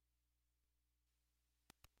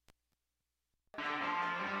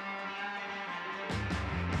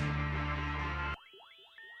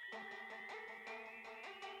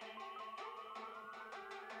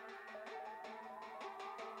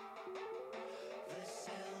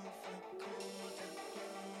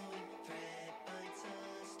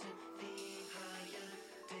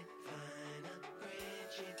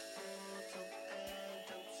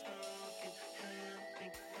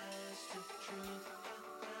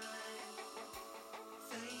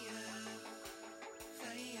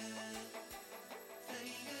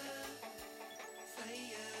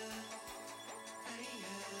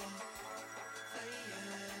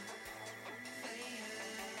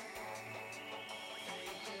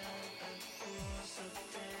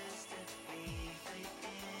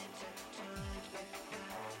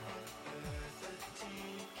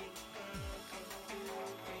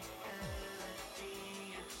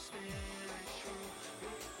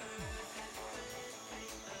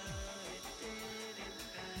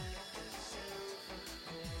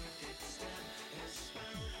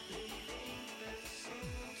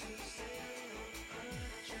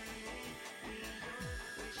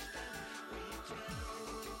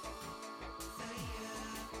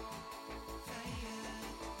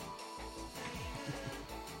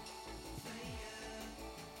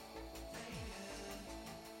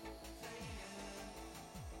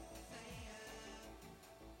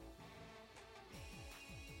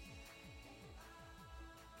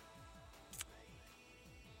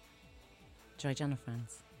Joy Jenna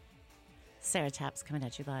friends. Sarah Taps coming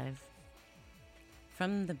at you live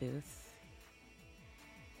from the booth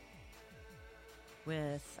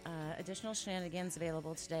with additional shenanigans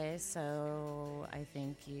available today. So I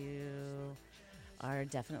think you are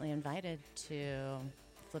definitely invited to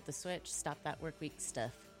flip the switch, stop that work week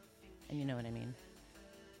stuff, and you know what I mean.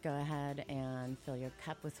 Go ahead and fill your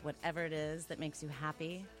cup with whatever it is that makes you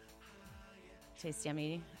happy. Taste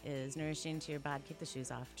Yummy is nourishing to your body. Keep the shoes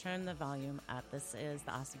off. Turn the volume up. This is the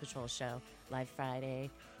Austin Patrol Show, live Friday,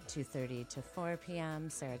 2:30 to 4 p.m.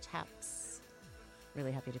 Sarah Taps.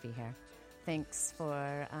 Really happy to be here. Thanks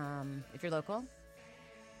for, if you're local,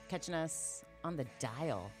 catching us on the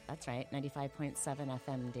dial. That's right, 95.7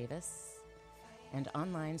 FM Davis. And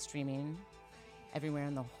online streaming everywhere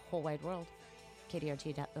in the whole wide world.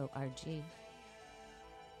 KDRT.org.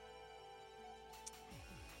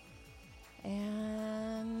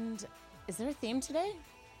 And is there a theme today?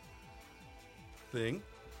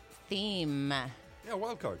 Theme. Yeah,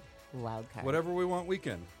 wild card. Wild card. Whatever we want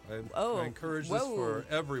weekend. I encourage this for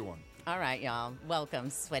everyone. All right, y'all. Welcome,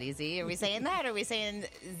 Sweaty Z. Are we saying that? Are we saying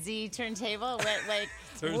Z turntable?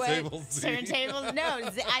 Turntable Z. Turntable? No,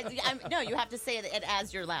 no. You have to say it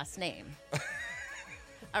as your last name.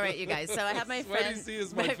 All right, you guys. So I have my Sweaty friend. Z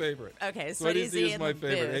is my favorite. Okay, Sweaty Z is in my the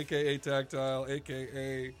favorite, booth. a.k.a. Tactile,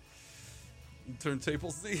 a.k.a.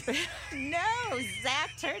 Turntable Z. No,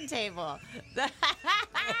 Zach Turntable.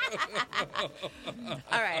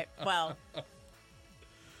 All right, well,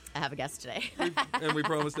 I have a guest today. And we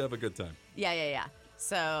promise to have a good time. Yeah.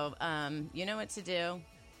 So you know what to do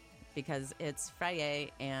because it's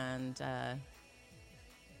Friday and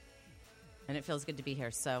it feels good to be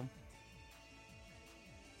here. So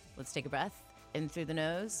let's take a breath in through the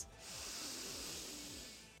nose,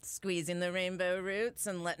 squeezing the rainbow roots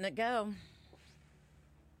and letting it go.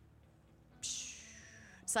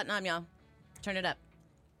 Satnam, y'all. Turn it up.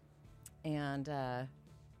 And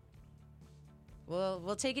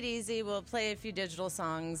we'll take it easy. We'll play a few digital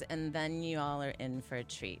songs, and then you all are in for a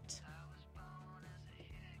treat.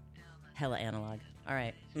 Hella analog. All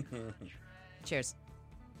right. Cheers.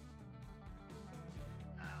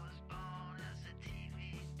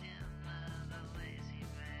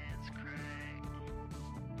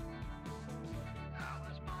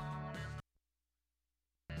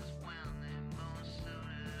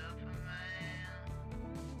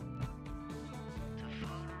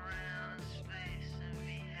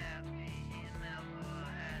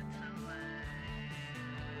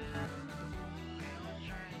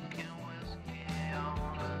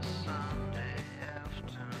 Sunday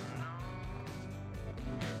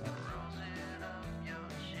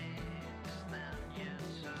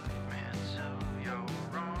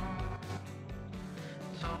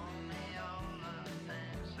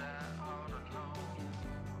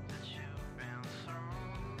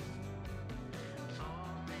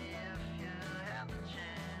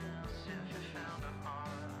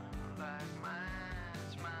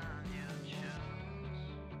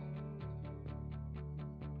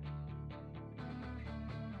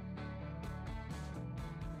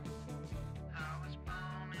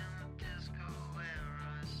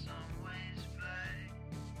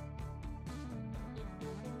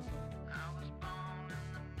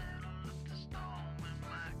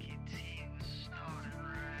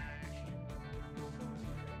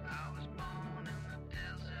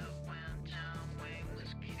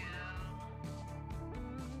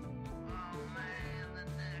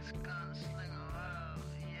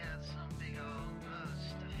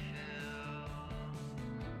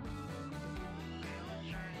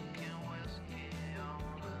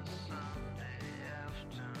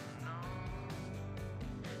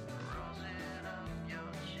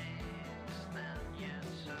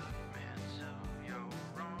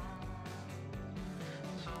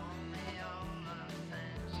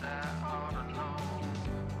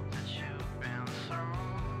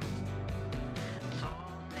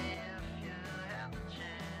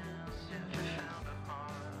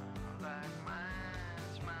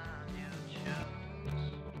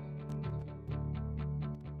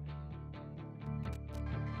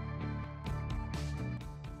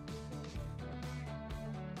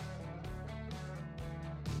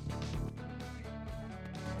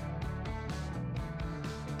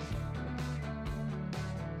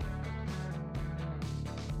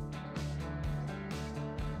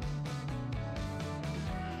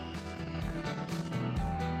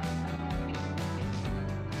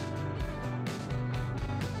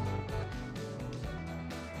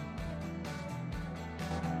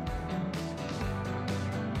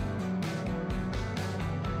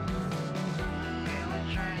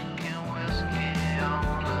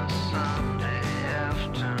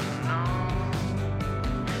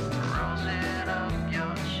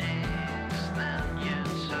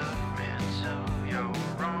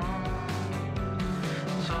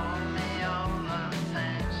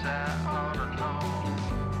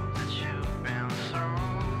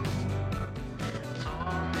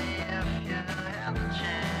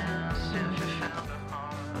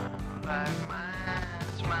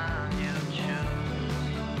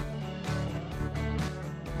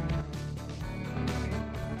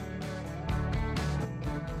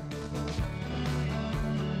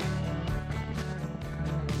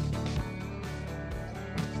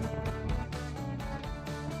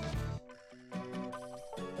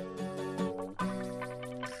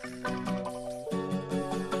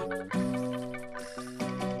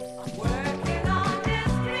Working on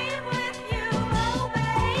this dream with you, oh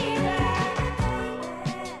baby.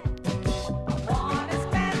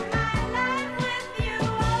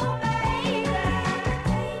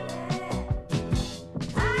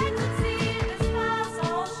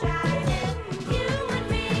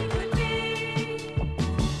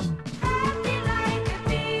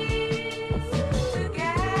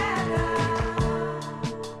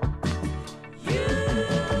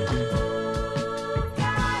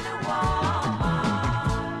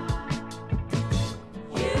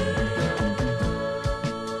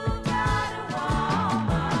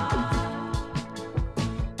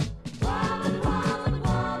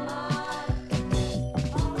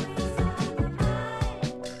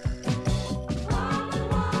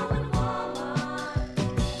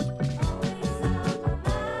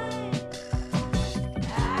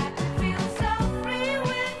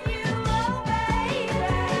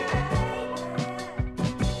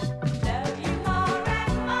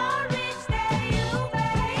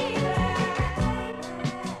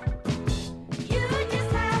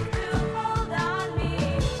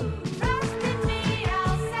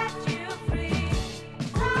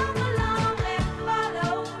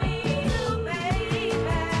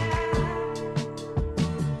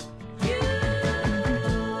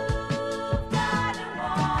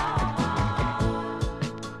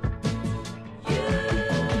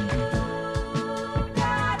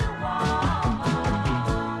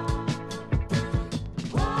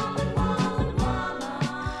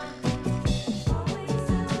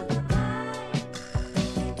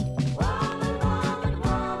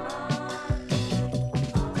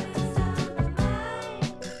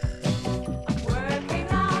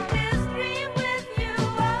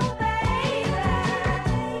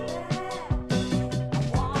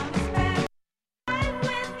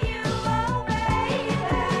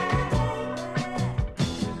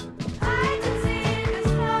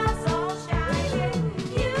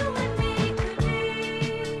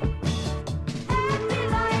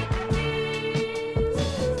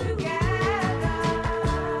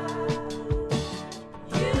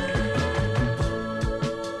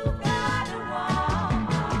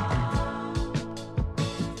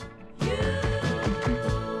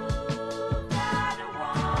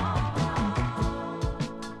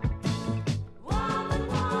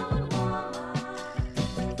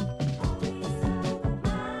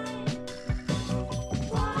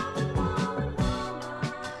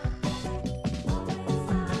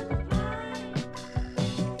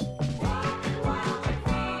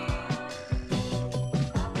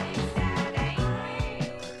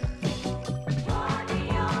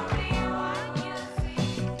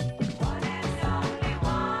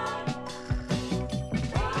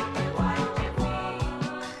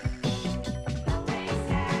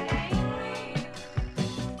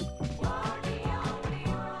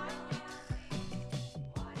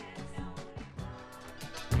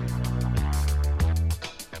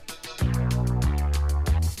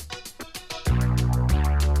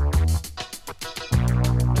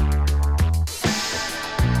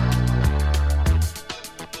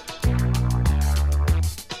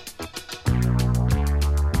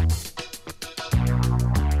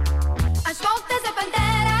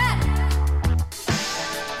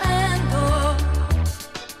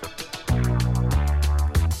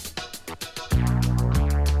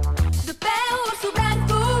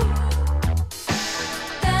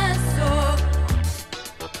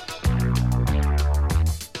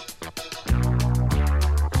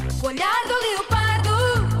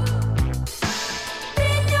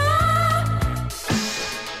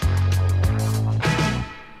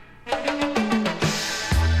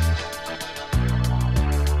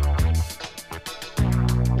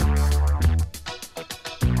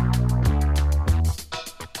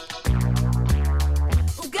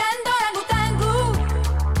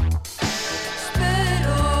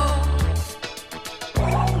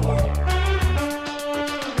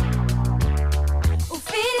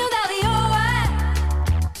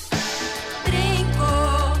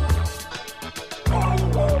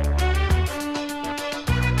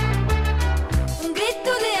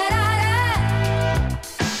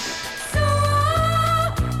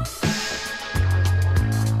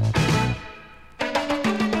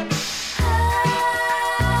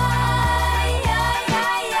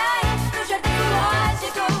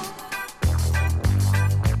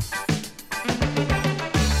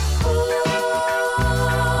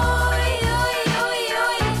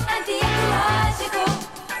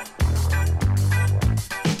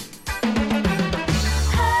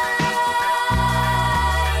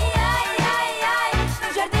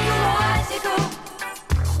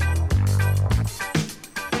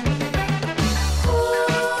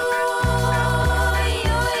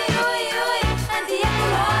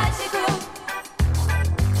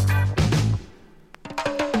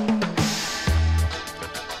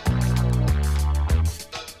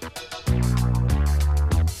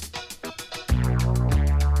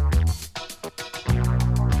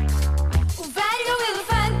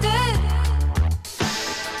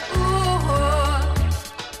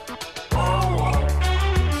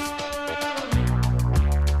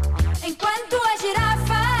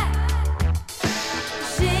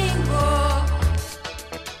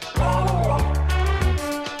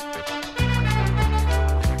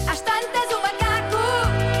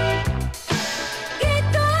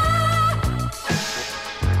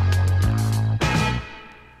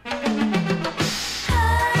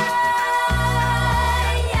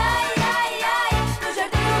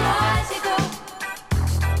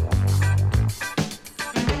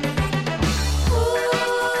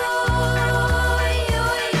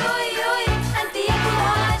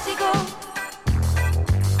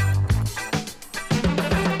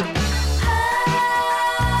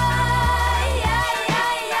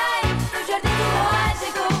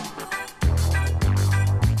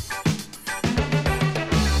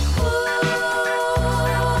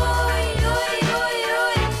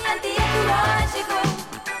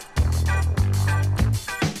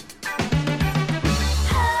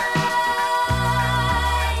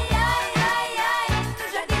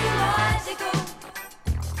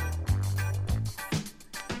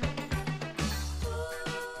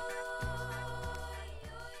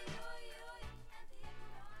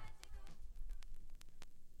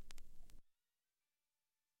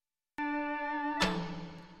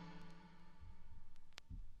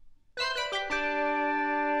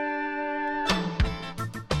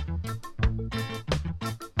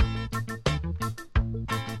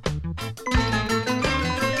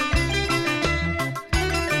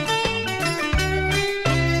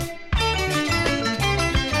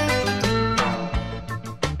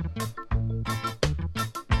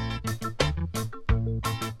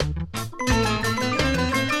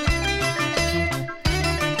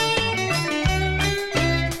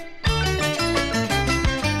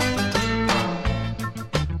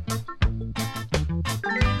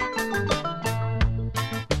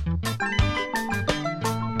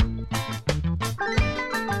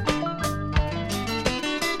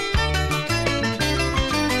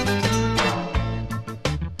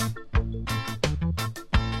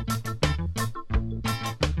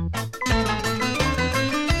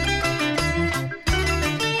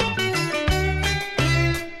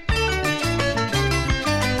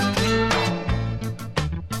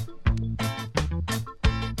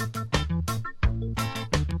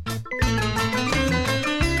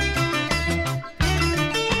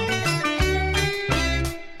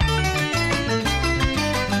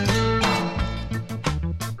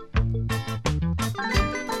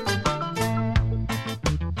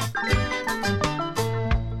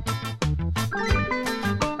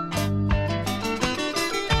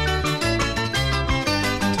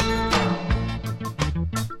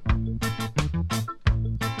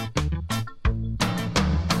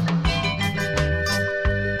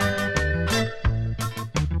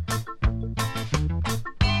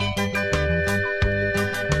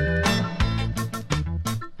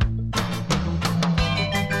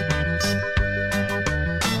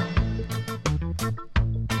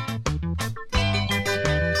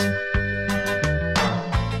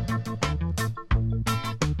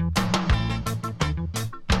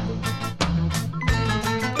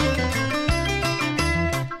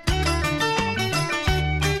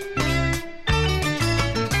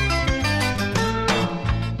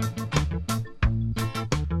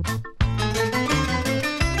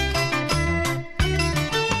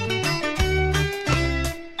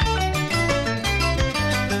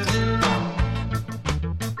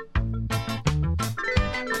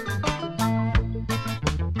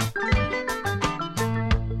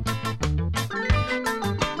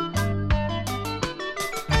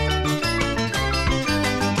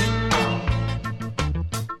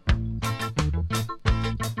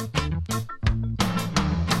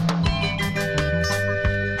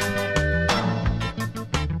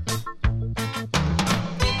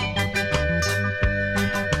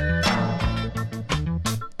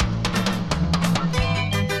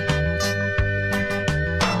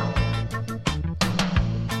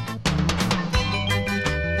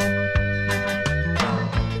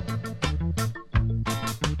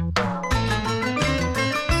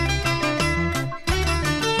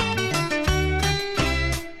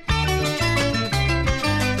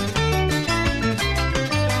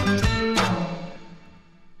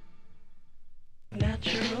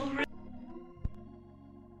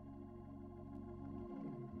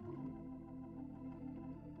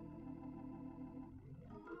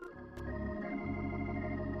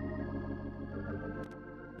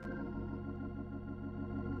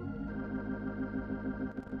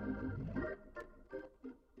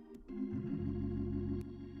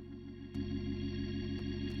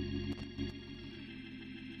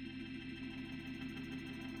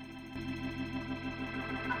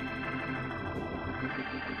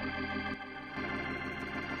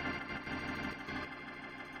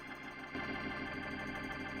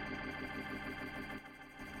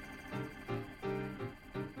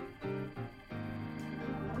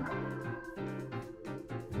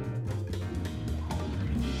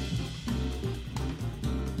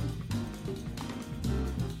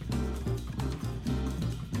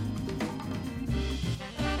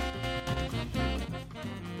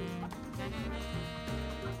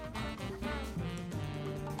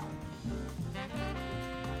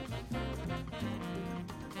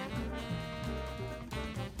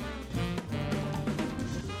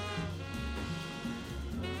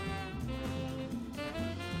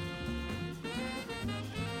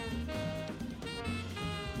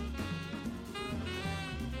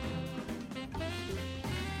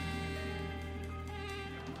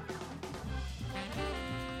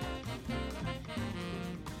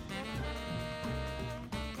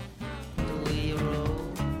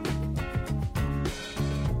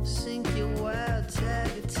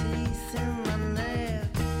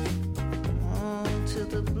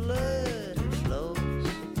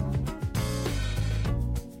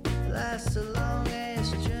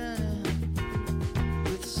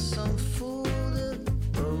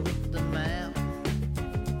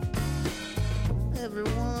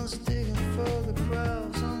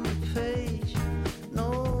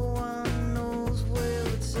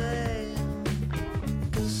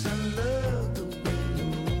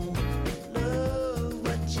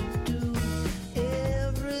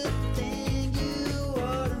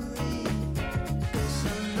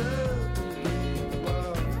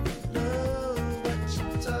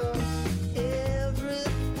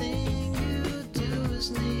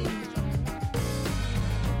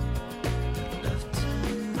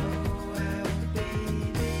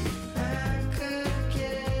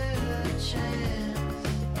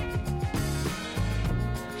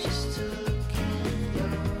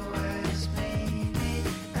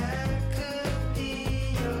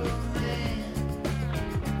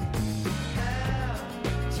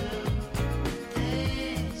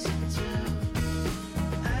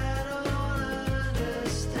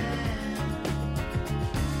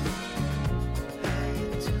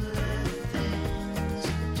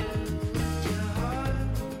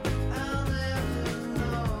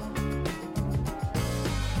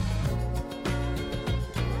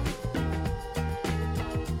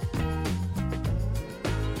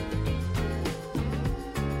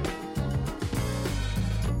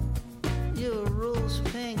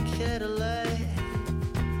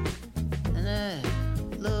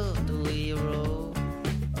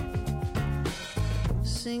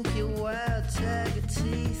 sink your wild tiger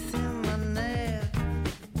teeth in my neck,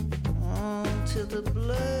 till the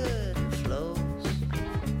blood flows.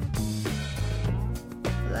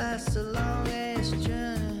 Life's a long ass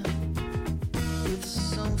journey with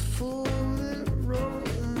some fool that wrote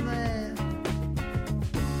a map.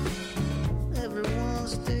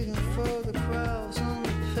 Everyone's digging for the cross on the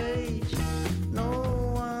page. No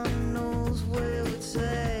one knows where it's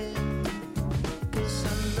at. 'Cause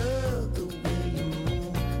I love the way you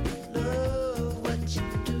move, love what you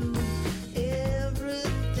do,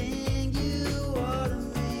 everything you are to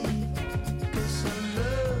me. 'Cause I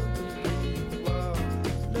love the way you walk,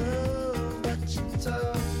 love what you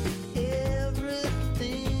talk,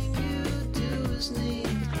 everything you do is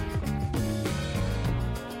neat.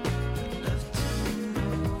 Love to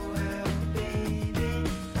know how, baby,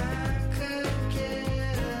 I could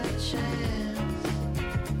get a chance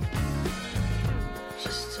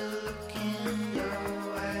just to look in your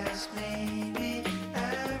eyes. Maybe I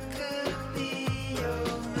could be your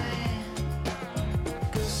man.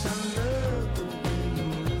 'Cause I love the way you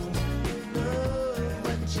move, love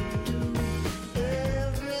what you do,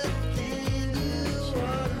 everything you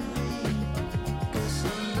are to me. 'Cause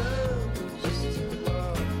I love the way you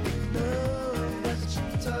walk, love what you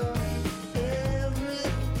talk,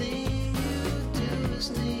 everything you do is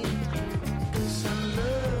neat. 'Cause I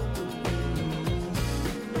love the way you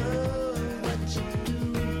move, love what you do,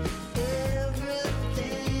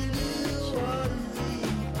 everything you are to me.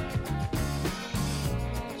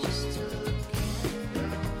 Just to look in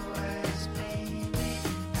your eyes, maybe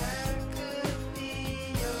I could be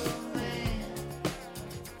your man.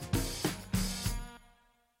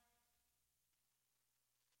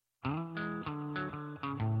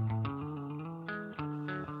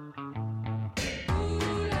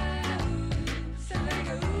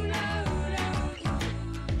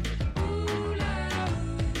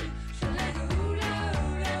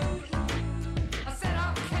 I set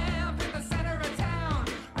up camp in the center of town,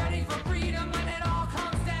 ready for freedom when it all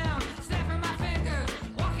comes down. Snapping my fingers,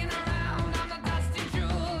 walking around. I'm the dusty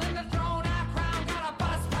jewel in the thrown-out crown. Got a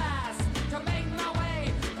bus pass to make my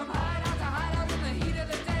way from hideout to hideout in the heat of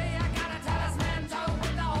the day. I got a talisman tote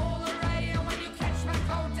with the whole array, and when you catch my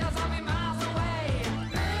coattails, I'll be miles away.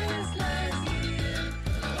 Restless year,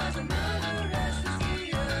 it was another restless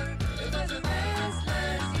year. It was a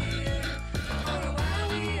restless year. For a while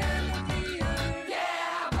we ended the year.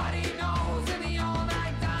 Yeah, buddy knows in the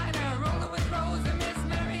all-night diner, rolling with Rose and Miss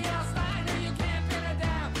Mary L. Steiner. You can't pin her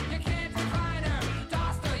down, you can't define her.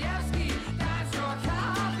 Dostoevsky, dimes for a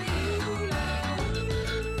copy. Ooh-la,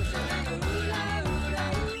 ooh, shalalaka, ooh-la, ooh-la,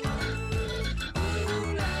 ooh.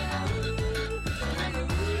 Ooh-la, ooh, shalalaka,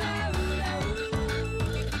 ooh-la, ooh-la, ooh.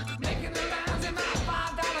 Making the rounds in my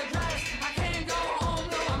 $5 dress. I can't go home,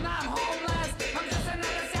 no, I'm not homeless. I'm just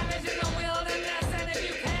another savage in the wilderness. And if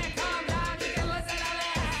you can't calm down, you can listen to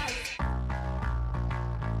this.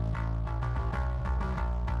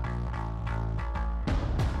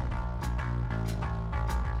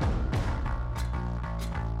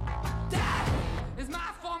 Death is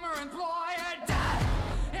my former employer. Death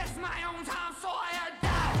is my own Tom Sawyer.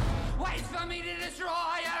 Death waits for me to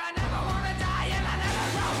destroy her. I never want to die and I never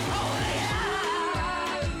grow cold.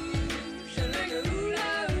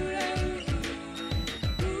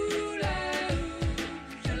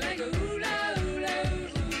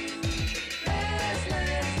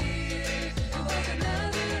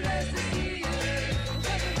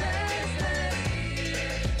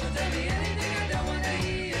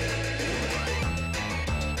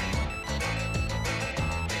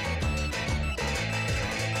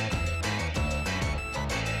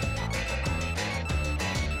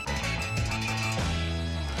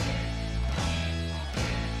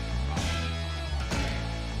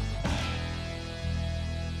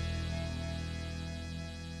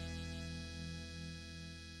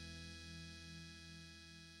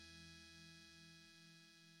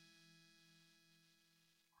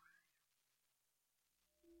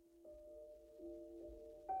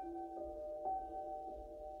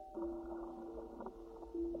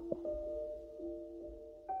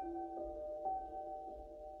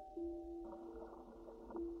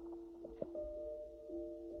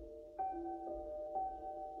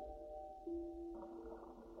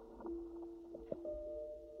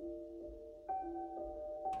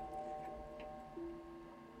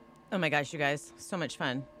 Oh my gosh, you guys, so much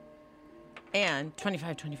fun. And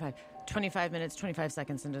 25 minutes, 25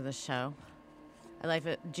 seconds into the show. I like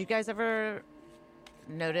it. Do you guys ever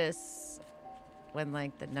notice when,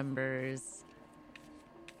 like, the numbers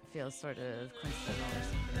feel sort of coincidental or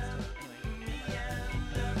something?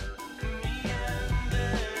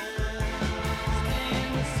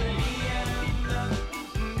 Anyway.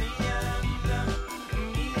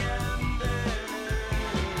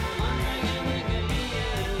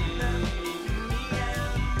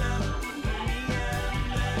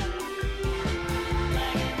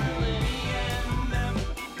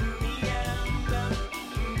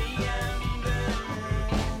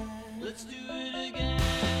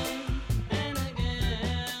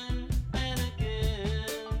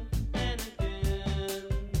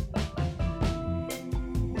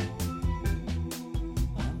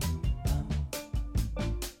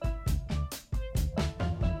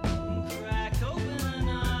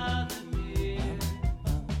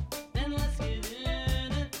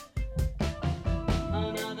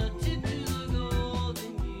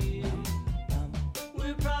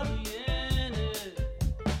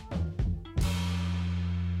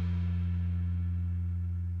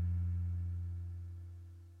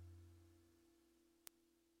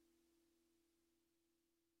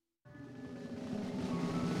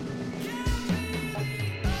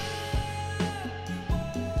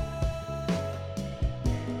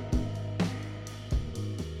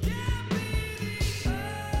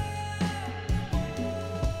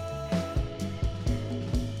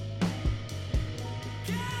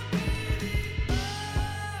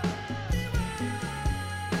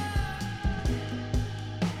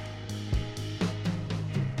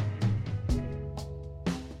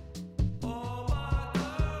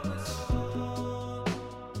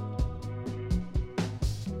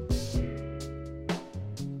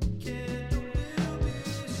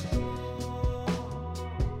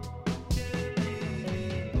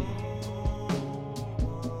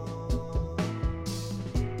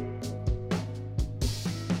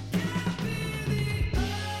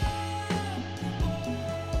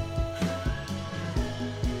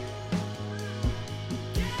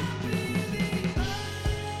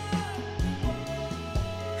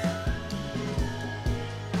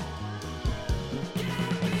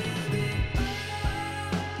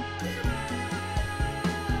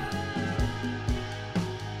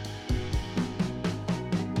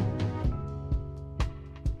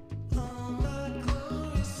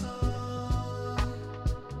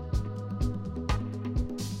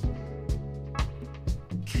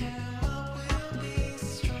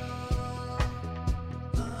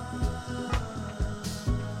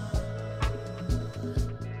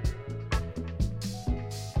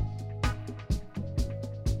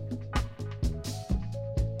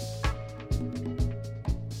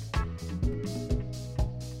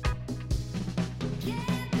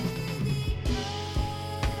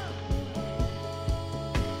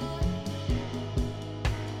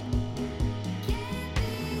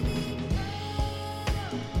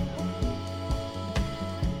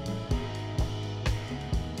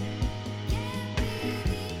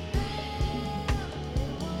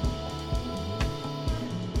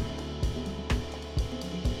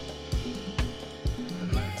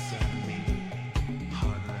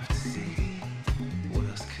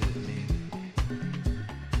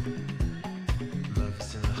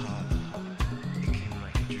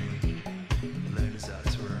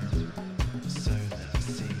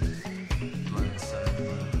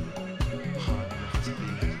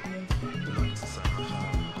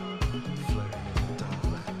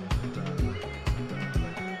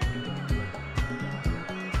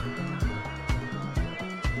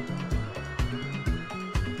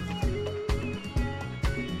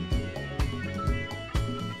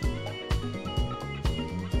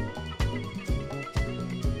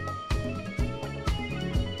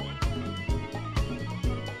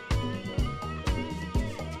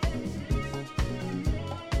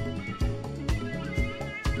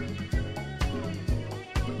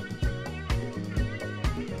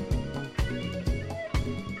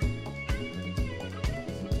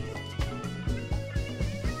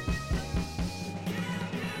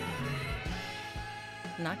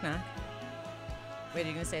 Knock, knock. Wait, are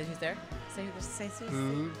you going to say who's there? Say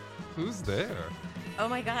who's Who's there? Oh,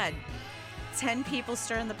 my God. 10 people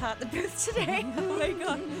stirring the pot in the booth today. Oh, my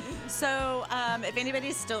God. So if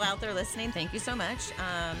anybody's still out there listening, thank you so much.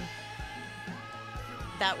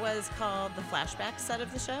 That was called the flashback set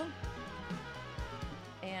of the show.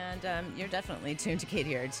 And you're definitely tuned to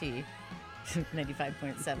KDRT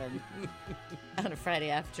 95.7 on a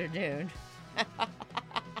Friday afternoon.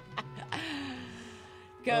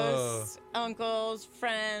 Ghosts, uncles,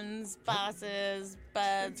 friends, bosses,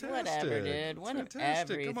 buds, whatever, dude.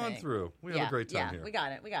 Fantastic. Come on through. We have a great time here. We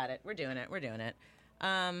got it. We're doing it.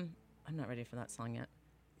 I'm not ready for that song yet.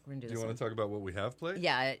 We're going to do this. Do you want to talk about what we have played?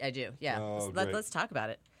 Yeah, I do. Yeah. Oh, Let's talk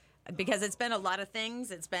about it. Because it's been a lot of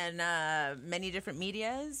things. It's been many different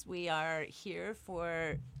medias. We are here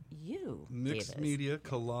for you, Mixed Davis. media,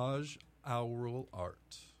 collage, aural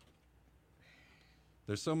art.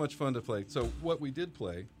 There's so much fun to play. So what we did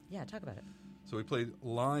play. Yeah, talk about it. So we played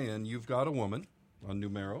Lion, You've Got a Woman on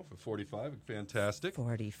numero for 45. Fantastic.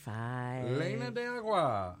 45. Lena de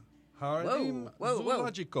Agua. Jardín Whoa.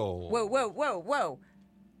 Zoológico. Whoa.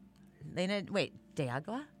 Lena, wait, De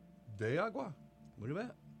Agua? De Agua. Look at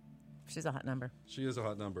that. She's a hot number. She is a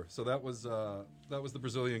hot number. So that was the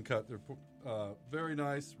Brazilian cut. They're very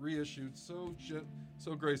nice, reissued so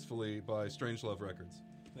gracefully by Strange Love Records.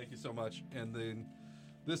 Thank you so much. And then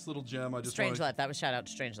this little gem, I just Strange Love. That was shout out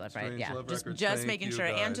to Strange Love, right? Strange Yeah. Love Just Records. making Thank sure,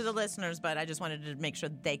 you, and to guys. the listeners, but I just wanted to make sure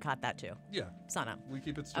they caught that too. Yeah, Sana. we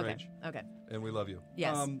keep it strange, Okay. and we love you.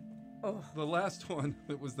 Yes. The last one,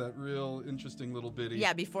 it was that real interesting little bitty.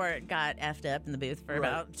 Yeah, before it got effed up in the booth for Right.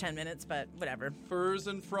 about 10 minutes, but whatever. Furs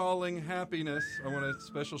and Frawling Happiness. I want a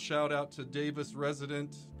special shout out to Davis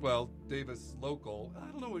resident, Davis local. I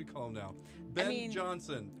don't know what you call him now. Ben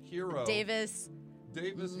Johnson, hero. Davis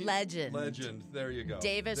legend. Legend. There you go.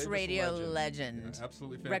 Davis radio legend. Yeah,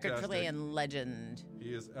 absolutely fantastic. Record playing legend.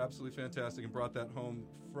 He is absolutely fantastic and brought that home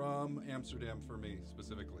from Amsterdam for me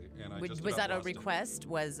specifically. And Was that a request?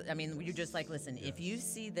 You just like, listen, if you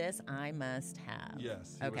see this, I must have.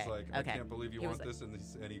 Yes. He was like, I can't believe you want this,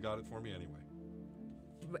 and he got it for me anyway.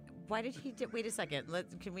 Why did he? Wait a second.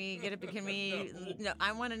 Can we get it? Can we? No,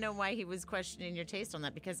 I want to know why he was questioning your taste on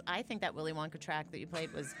that, because I think that Willy Wonka track that you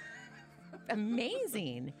played was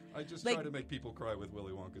amazing. I just try to make people cry with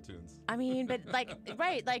Willy Wonka tunes. I mean, but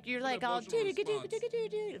you're like all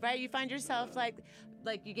right. You find yourself like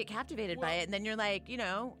you get captivated by it, and then you're like,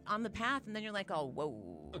 on the path, and then you're like, oh,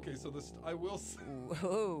 whoa. Okay, so I will say,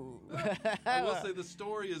 Whoa. I will say the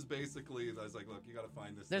story is basically, I was like, look, you got to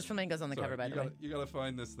find this. There's thing. flamingos on the cover, by the way. You got to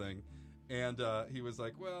find this thing, and he was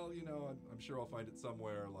like, well, I'm sure I'll find it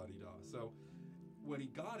somewhere, la-di-da. So when he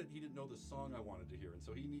got it, he didn't know the song I wanted to hear, and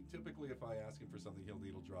so typically, if I ask him for something, he'll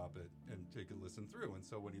needle drop it and take a listen through. And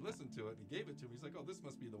so when he listened to it and he gave it to me, he's like, "Oh, this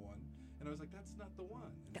must be the one." And I was like, "That's not the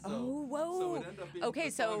one." And So it ended up being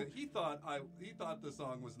the song that he thought the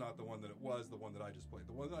song was not the one that it was, the one that I just played.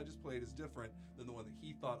 The one that I just played is different than the one that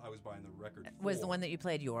he thought I was buying the record for. Was the one that you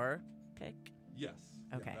played your pick? Yes.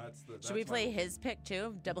 Okay. Yeah, Should we play his pick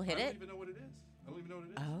too? Double hit it? I don't even know what it is.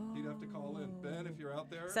 Oh. He'd have to call in. Ben, if you're out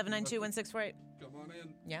there. 792-1648. Come on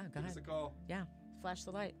in. Yeah, go Give ahead. us a call. Yeah, flash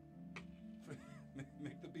the light.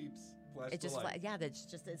 Make the beeps. Flash the light. It's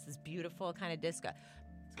this beautiful kind of disco.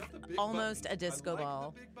 It's got the big Almost buttons. a disco I like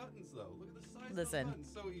ball. the big buttons, though. Look at the size Listen. of the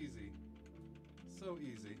buttons. So easy. So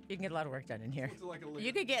easy. You can get a lot of work done in here.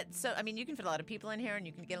 You can fit a lot of people in here, and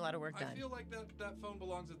you can get a lot of work done. I feel like that phone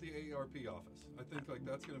belongs at the AARP office. I think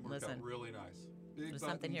that's going to work out really nice. There's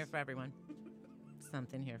something here for everyone.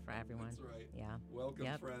 Something here for everyone. That's right. Yeah. Welcome,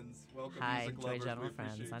 friends. Welcome, Hi, music Joy lovers. General We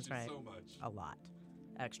friends. appreciate That's you right. so much. A lot.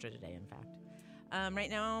 Extra today, in fact. Right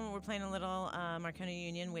now, we're playing a little Marconi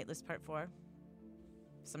Union, Waitlist Part 4.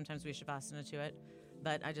 Sometimes we Shavasana to it.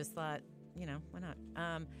 But I just thought, why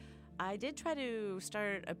not? I did try to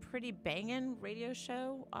start a pretty banging radio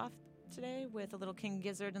show off today with a little King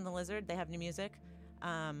Gizzard and the Lizard. They have new music.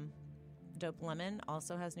 Dope Lemon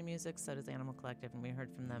also has new music, so does Animal Collective, and we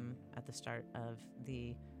heard from them at the start of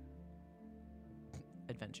the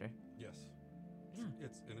adventure. Yes. Yeah.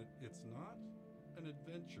 It's not an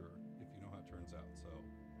adventure if you know how it turns out. So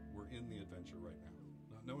we're in the adventure right now,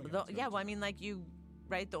 not knowing.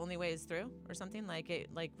 The only way is through, or something like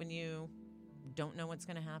when you don't know what's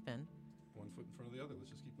going to happen. One foot in front of the other. Let's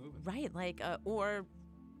just keep moving. Right, or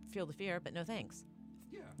feel the fear, but no thanks.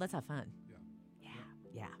 Yeah. Let's have fun.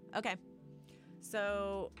 Yeah. Okay.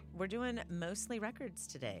 So we're doing mostly records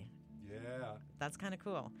today. Yeah. That's kind of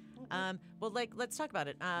cool. Let's talk about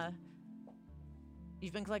it.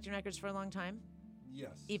 You've been collecting records for a long time.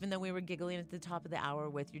 Yes. Even though we were giggling at the top of the hour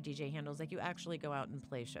with your DJ handles, like you actually go out and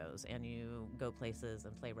play shows and you go places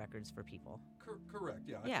and play records for people. Correct.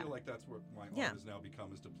 Yeah. Yeah. I feel like that's what my Yeah. art has now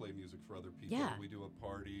become, is to play music for other people. Yeah. We do a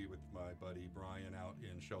party with my buddy Brian out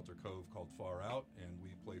in Shelter Cove called Far Out, and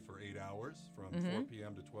we play for 8 hours from 4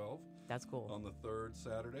 p.m. to 12 That's cool. on the third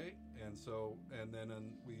Saturday. And then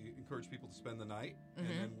we encourage people to spend the night, and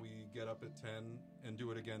then we get up at 10 and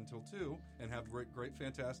do it again till 2 and have great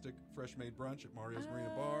fantastic fresh made brunch at Mario's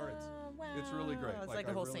Marina Bar. It's really great. It's like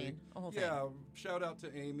a whole scene. A whole thing. Yeah, shout out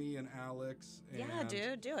to Amy and Alex. Yeah, and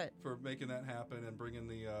dude, do it. for making that happen and bringing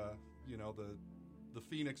the the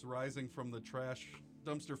phoenix rising from the trash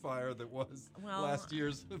dumpster fire that was Well, last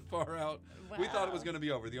year's Far Out. We thought it was well. going to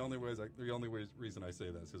be over. The only reason I say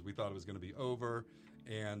that is because we thought it was going to be over,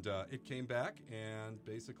 and it came back. And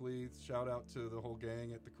basically, shout out to the whole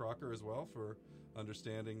gang at the Crocker as well for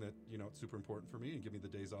understanding that it's super important for me and give me the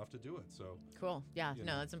days off to do it. So Cool. Yeah. you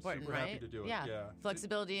No, know, that's important, super right? happy to do it. Yeah. Yeah.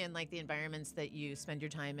 Flexibility and like the environments that you spend your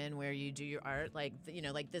time in, where you do your art. Like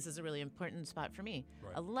like this is a really important spot for me.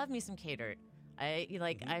 Right. I love me some K-Dirt.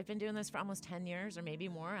 I've been doing this for almost 10 years or maybe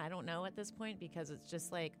more. I don't know at this point, because it's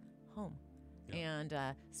just like home. Yeah. And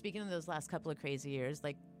speaking of those last couple of crazy years,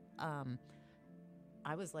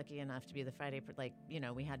 I was lucky enough to be the Friday,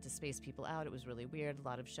 we had to space people out. It was really weird. A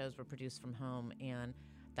lot of shows were produced from home, and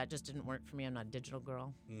that just didn't work for me. I'm not a digital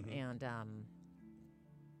girl. And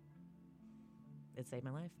it saved my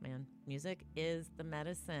life, man. Music is the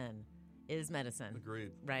medicine. Is medicine.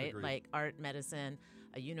 Agreed. Right? Agreed. Like art, medicine,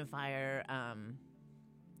 a unifier,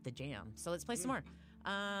 the jam. So let's play some more.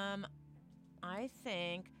 I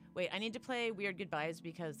think... Wait, I need to play Weird Goodbyes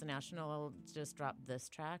because the National just dropped this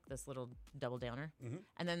track, this little double downer.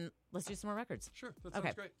 And then let's do some more records. Sure, that Okay.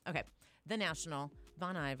 sounds great. Okay. The National,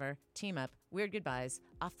 Bon Iver, Team Up, Weird Goodbyes,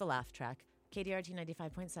 Off the Laugh Track, KDRT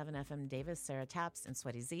 95.7 FM Davis, Sarah Taps, and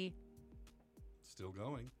Sweaty Z, Still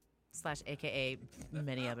going. / AKA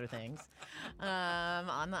many other things.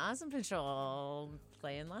 On the Awesome Patrol,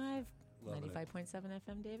 playing live, Loving it. 95.7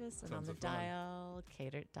 FM Davis, and on Tons the of fun. dial,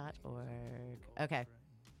 cater.org. Okay.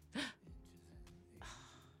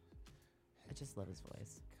 I just love his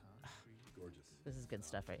voice. Gorgeous. This is good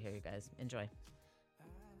stuff right here, you guys. Enjoy.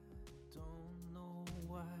 Don't know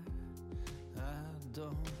why I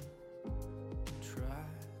don't try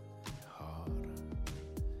harder.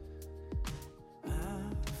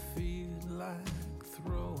 I feel like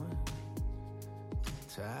throwing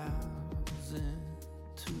towels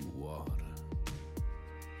into water.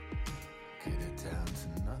 Get it down to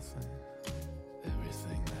nothing.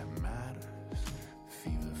 Everything that matters.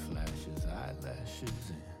 Fever flashes, eyelashes,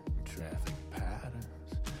 and traffic patterns.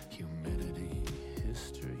 Humidity,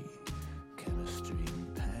 history, chemistry,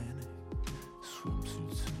 and panic.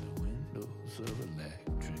 Swimsuits in the windows of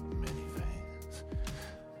electric minivans.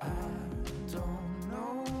 I don't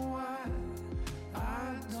know why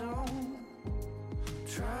I don't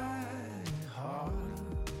try harder.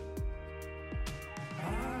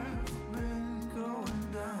 I've been going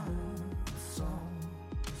down some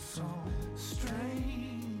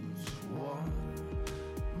strange water.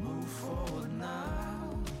 Move forward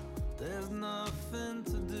now. There's nothing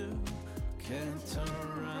to do. Can't turn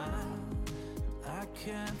around. I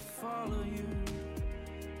can't follow you.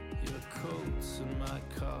 Your coat's in my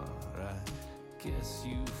car. I guess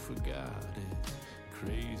you forgot it.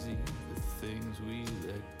 Crazy the things we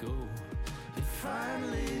let go. It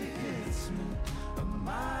finally hits me. A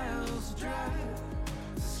mile's drive.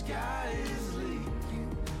 The sky is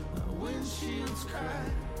leaking. My windshield's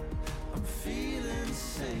cracked. I'm feeling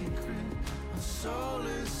sacred. My soul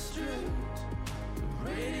is stripped. The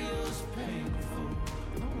radio's painful.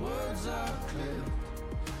 The words are clipped.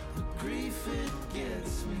 The grief it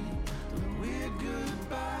gets me. The weird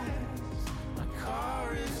goodbyes. My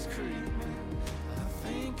car is creeping. I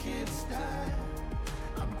think it's died.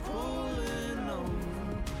 I'm pulling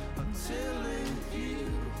over until it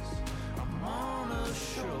heals. I'm on a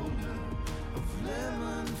shoulder of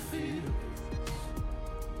lemon fields.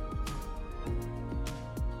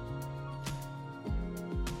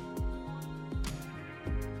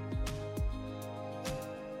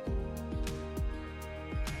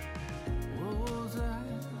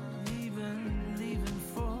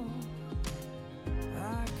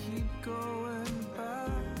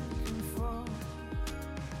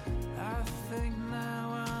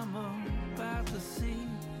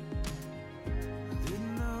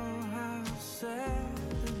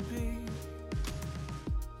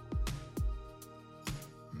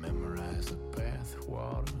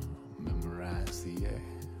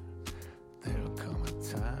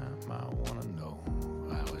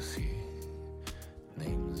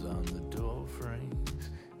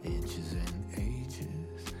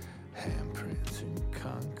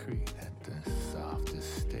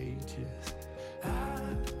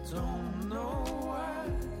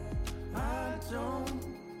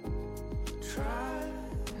 try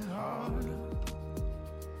harder.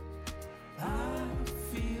 I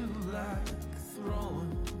feel like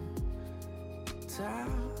throwing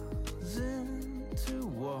towels into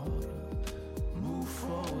water. Move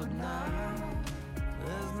forward now.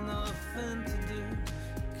 There's nothing to do.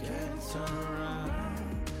 Can't turn around,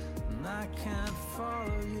 and I can't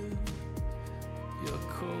follow you. Your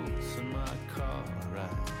coat's in my car.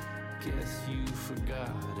 I guess you forgot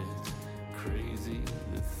it. Crazy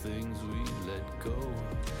the things we let go.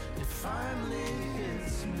 It finally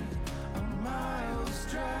hits me. A mile's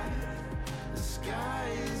drive. The sky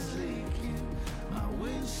is leaking. My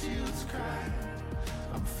windshield's cracked.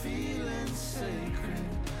 I'm feeling sacred.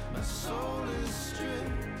 My soul is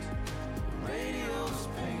stripped. The radio's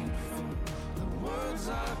painful. The words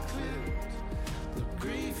are clipped. The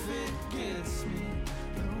grief it gets me.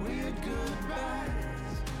 The weird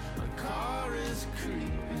goodbyes. My car is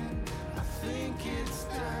creeping. I think it's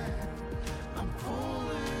time. I'm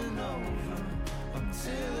pulling over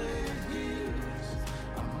until it heals.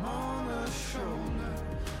 I'm on a shoulder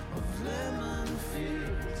of lemon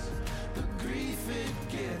fields. The grief it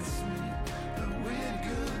gets me. The weird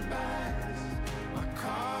goodbyes. My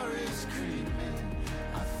car is creeping.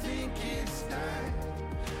 I think it's time.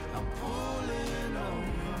 I'm pulling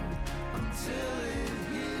over until it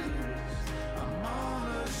heals. I'm on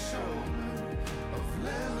a shoulder of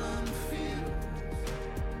lemon fields.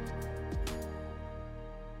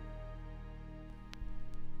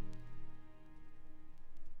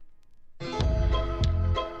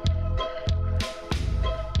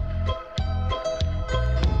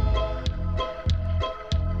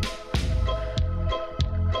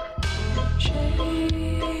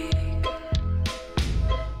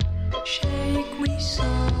 Shake me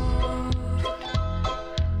soft.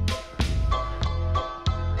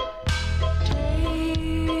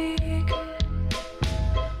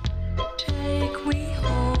 Take me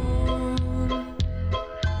home.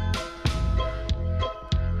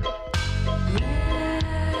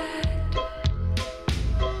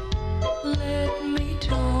 Let me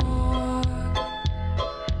talk.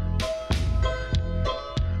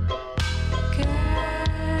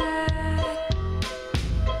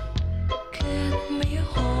 Get me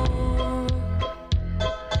home.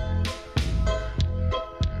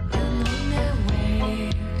 And on their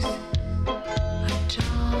waves I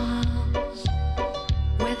dance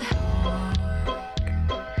with her.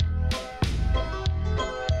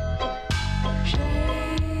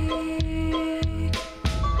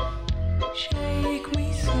 Shake me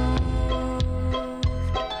soft.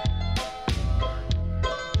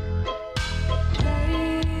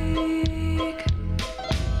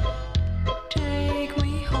 Take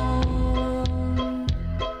me home.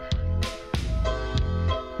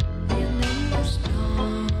 And in the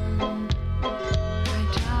storm I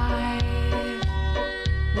dive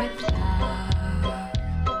with love.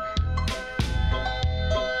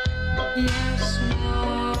 Yes,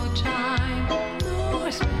 no time, no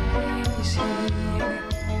space here.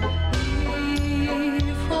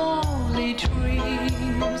 Leave only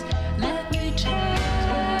dreams. Let me tell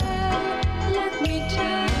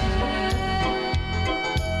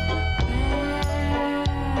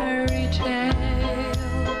fairy tale.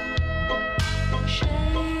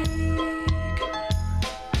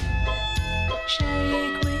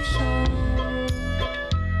 Shake me soft.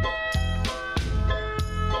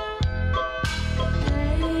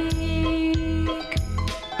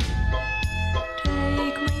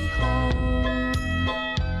 Take me home.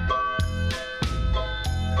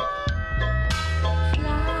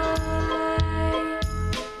 Fly,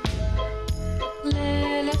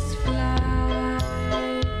 let us fly.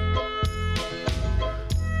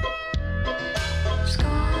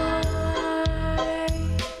 Sky,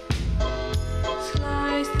 slide.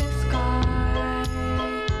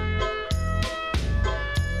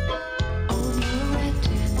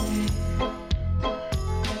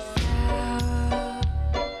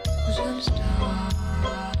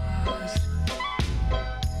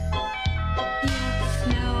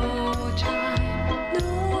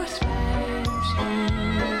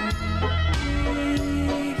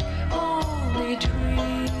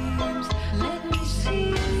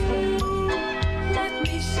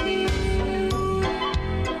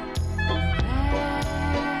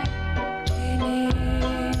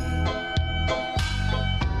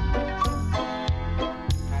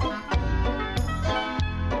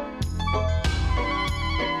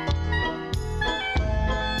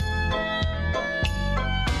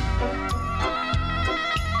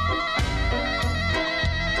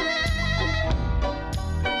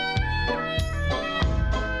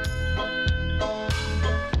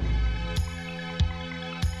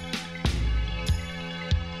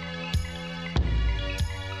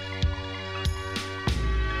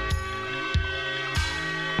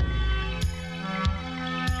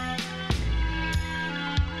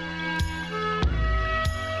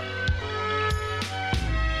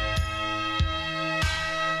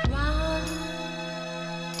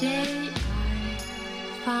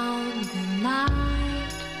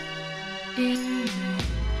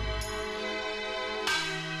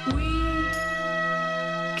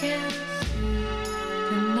 can see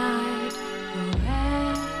the night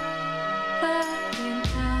forever in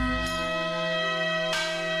us.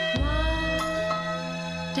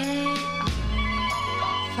 One day I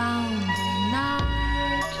found the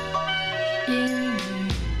night in me.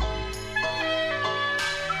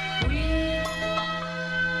 We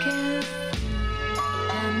can feel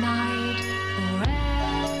the night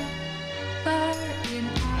forever in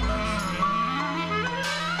us.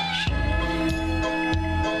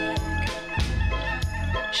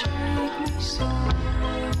 Shake me so.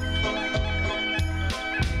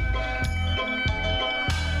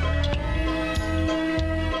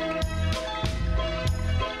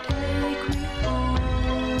 Take me home.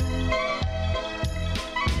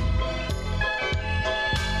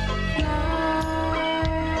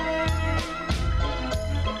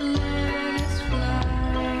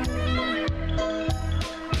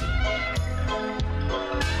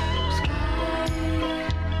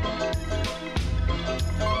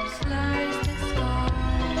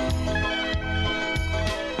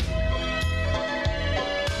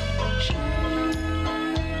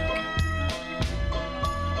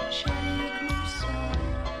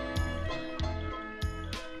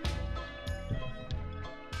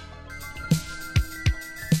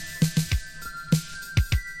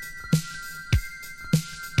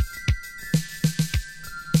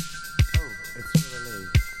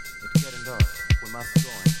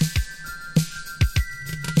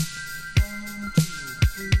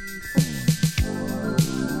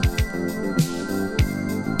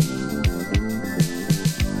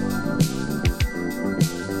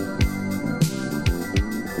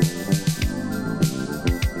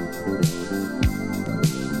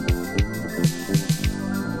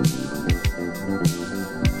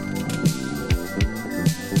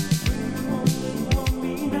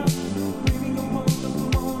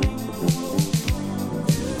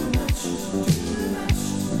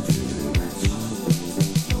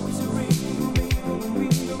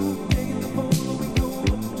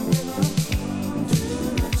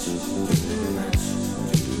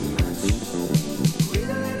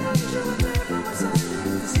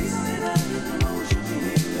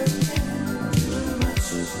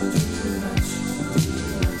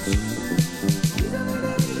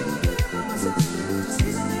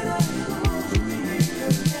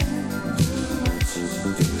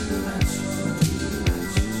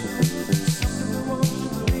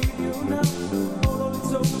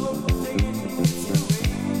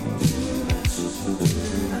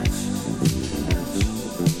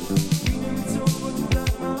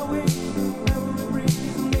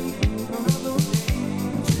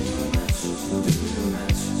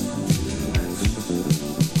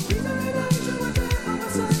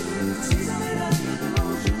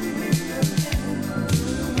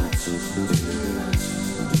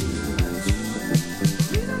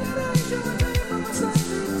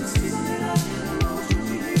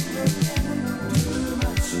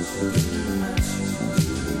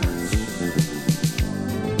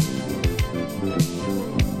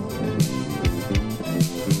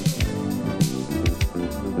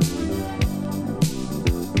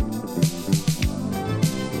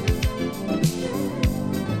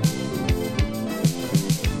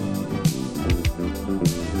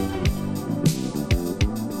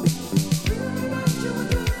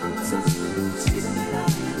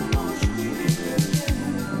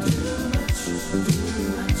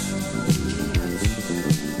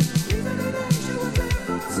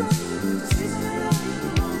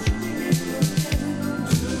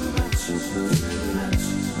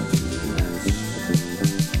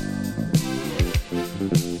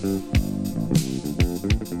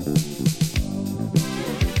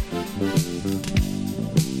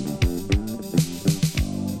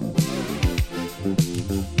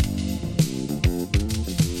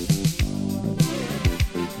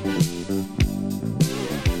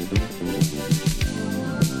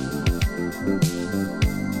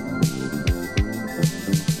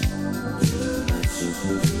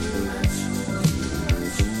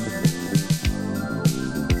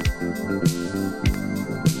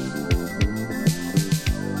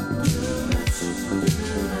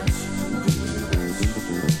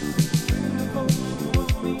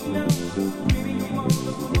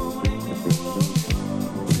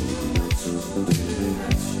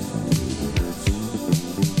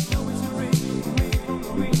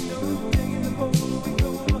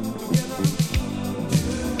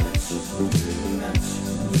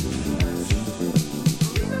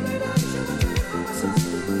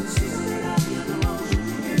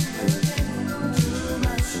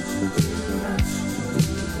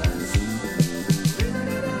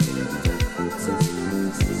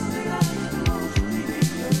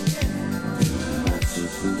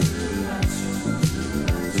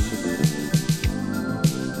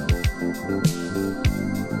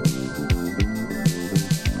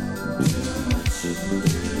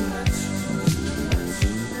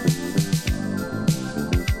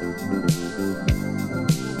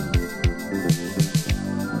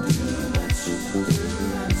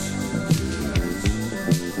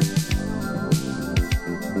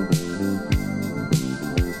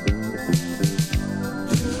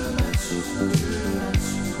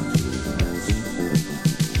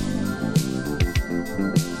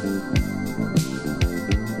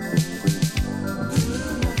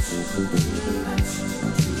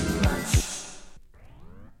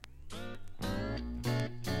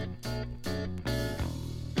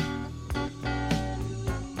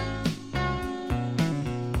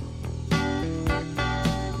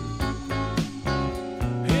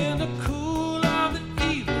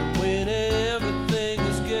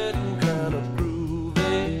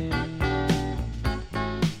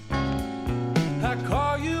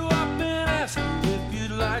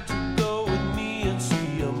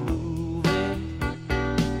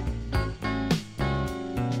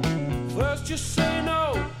 First you say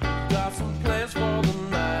no, got some plans for the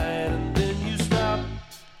night, and then you stop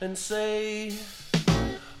and say,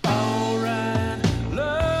 alright,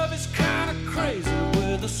 love is kinda crazy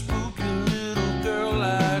with a spooky little girl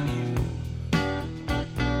like you.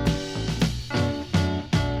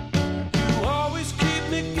 You always keep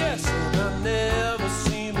me guessing, I never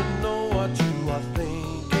seem to know what you are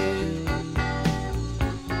thinking.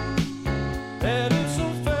 And if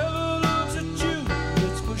some fella looks at you,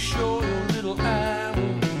 it's for sure your little eye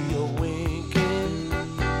will be a winking.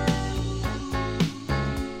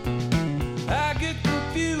 I get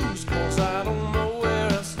confused 'cause I don't know where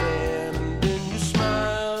I stand, and then you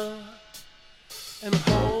smile and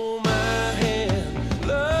hold my hand.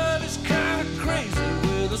 Love is kinda crazy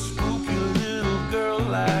with a spooky little girl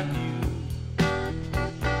like you.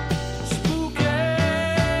 Spooky,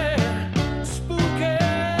 spooky,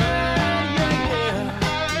 yeah.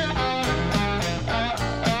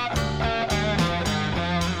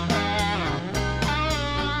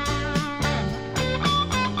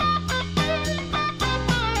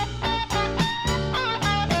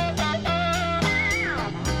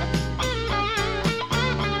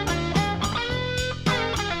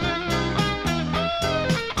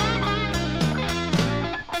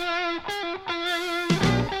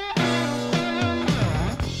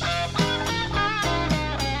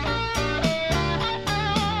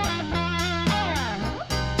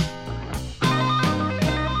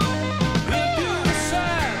 If you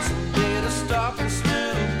decide someday to stop and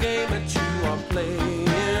steal the game that you are playing,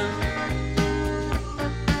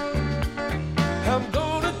 I'm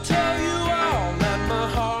gonna tell you all that my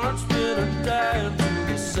heart's been a dying to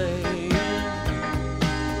be saying.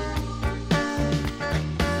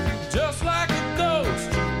 Just like a ghost,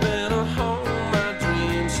 you've been a haunt my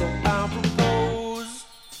dreams, so I'll propose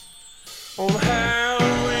on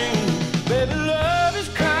Halloween. Baby, love is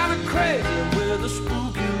kinda crazy with a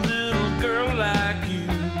spooky little girl like you.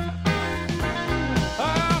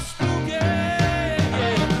 Oh, spooky, yeah.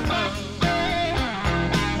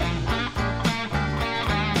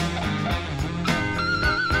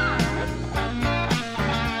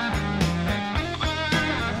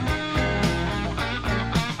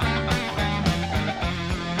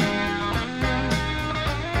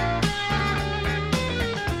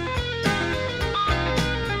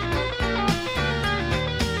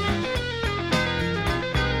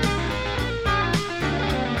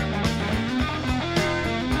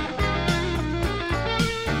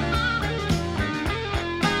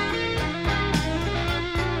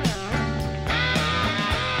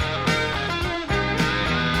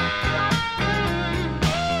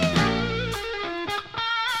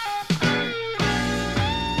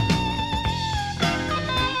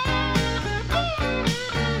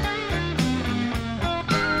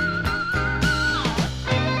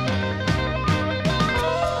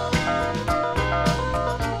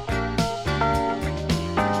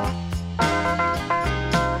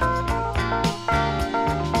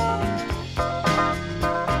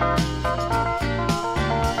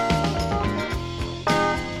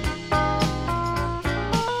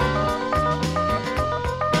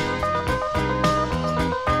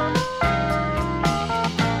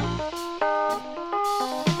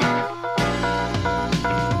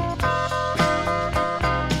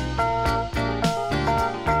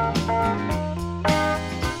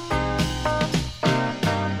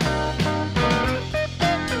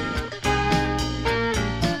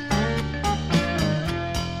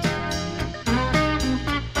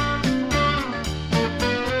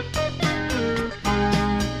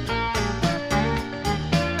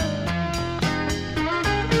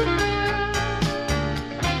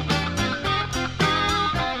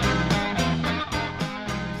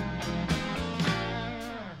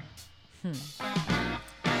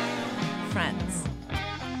 Friends.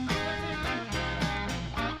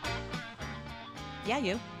 Yeah,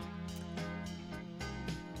 you.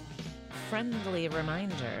 Friendly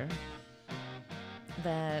reminder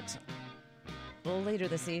that later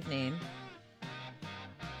this evening,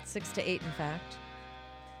 6 to 8 in fact,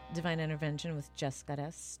 Divine Intervention with Jess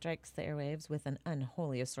Goddess strikes the airwaves with an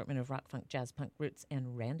unholy assortment of rock, funk, jazz, punk, roots,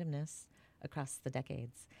 and randomness across the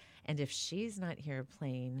decades. And if she's not here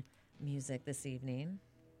playing music this evening,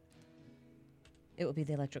 it will be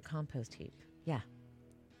the Electric Compost Heap. Yeah.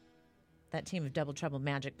 That team of Double Trouble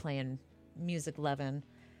Magic playing music-loving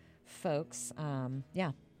folks.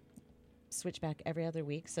 Yeah. Switch back every other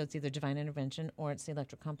week. So it's either Divine Intervention or it's the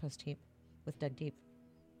Electric Compost Heap with Doug Deep.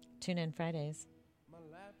 Tune in Fridays,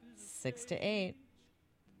 6 to 8.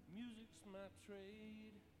 Music's my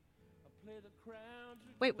trade. I play the crowd to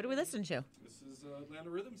Wait, what are we listening to? This is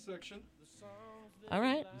Atlanta Rhythm section. All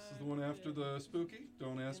right. This is the one after the Spooky.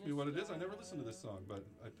 Don't ask me what it is. I never listened to this song, but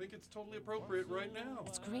I think it's totally appropriate right now.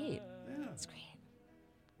 It's great. Yeah. It's great.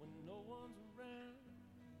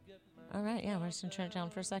 All right, yeah, we're just going to turn it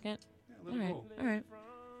down for a second. Yeah, let All it right, roll. all right.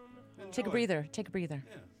 Take a Enjoy. breather. Take a breather.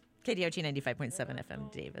 Yeah. KDOT 95.7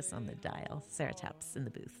 FM Davis on the dial. Sarah Taps in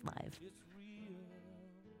the booth live. It's real.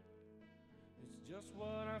 It's just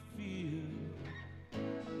what I feel.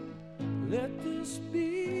 Let this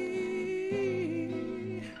be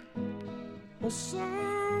a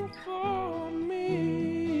song for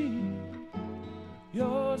me.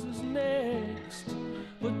 Yours is next,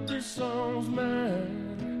 but this song's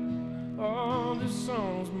mine. Oh, this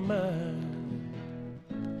song's mine.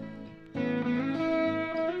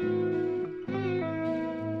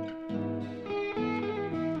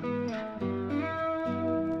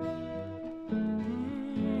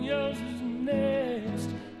 Yours is next,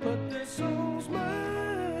 but this song's mine.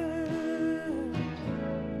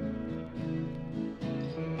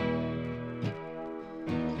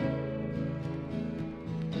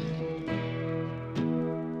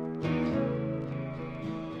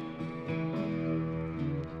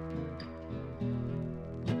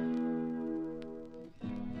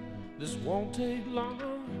 This won't take long.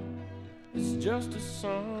 It's just a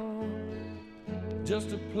song,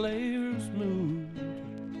 just a player's mood.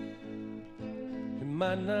 It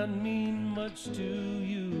might not mean much to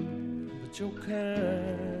you, but you're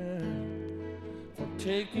kind for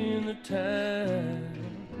taking the time.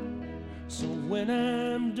 So when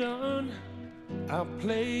I'm done, I'll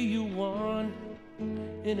play you one,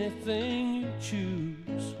 anything you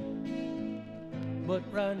choose. But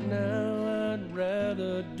right now I'd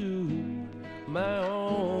rather do my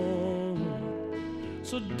own.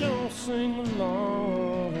 So don't sing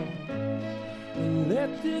along, and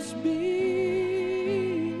let this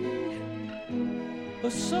be a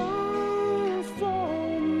song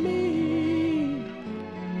for me.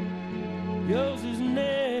 Yours is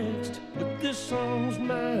next, but this song's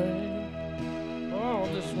mine. Oh,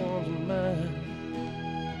 this one's mine.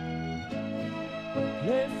 I'll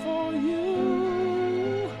play for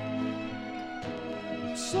you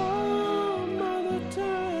some other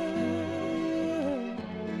time.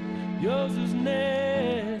 Yours is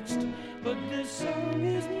next, but this song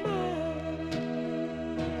is mine.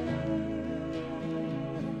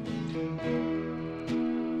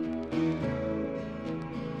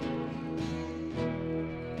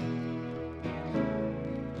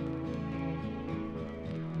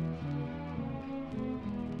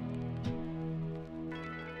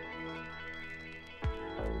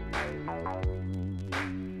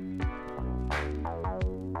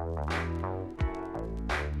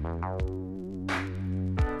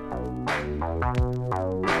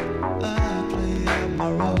 I play out my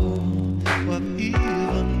role. Well,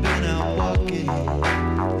 even when I'm walking,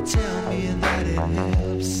 they tell me that it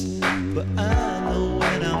helps, but I know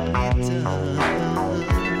when I'm done.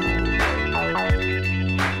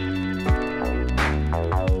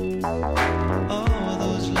 All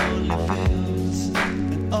those lonely fields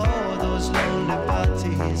and all those lonely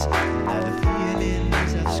parties, now the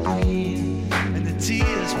feelings I've screamed and the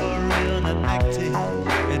tears for real not acting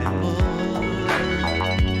anymore.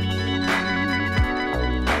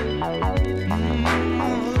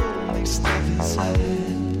 Stuff inside.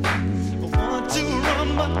 I want to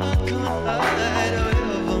run, but I can't hide.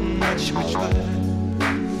 However much we try,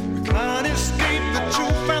 we can't escape the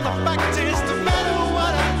truth, and the fact is, no matter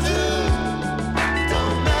what I do, it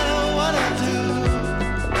don't matter what I do.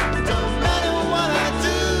 It don't matter what I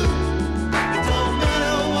do. It don't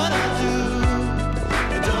matter what I do.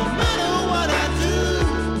 It don't matter what I do,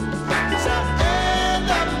 'cause I end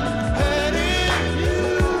up hurting you.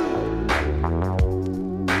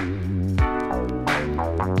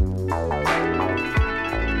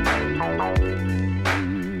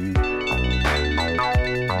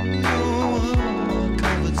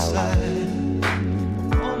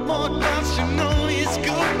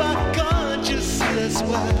 That's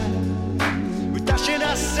why we're dashing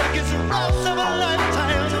our seconds around of a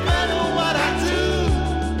lifetime. No matter what I do,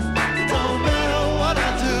 it don't matter what I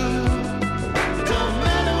do. It don't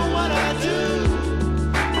matter what I do.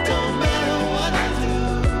 It don't matter what I do.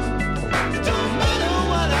 It don't matter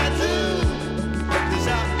what I do, 'cause I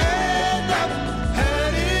end up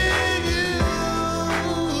hurting you.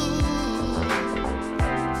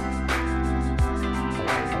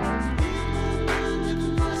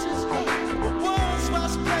 Once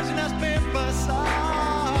was pleasure has been facade.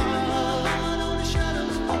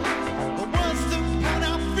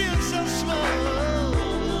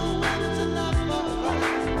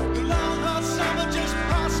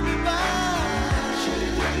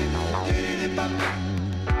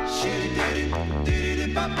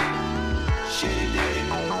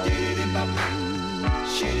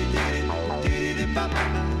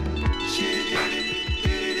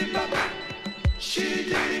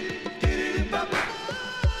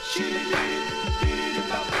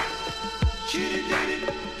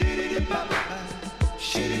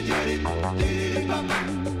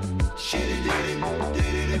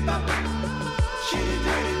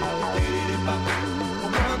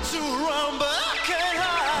 Want to run, but I can't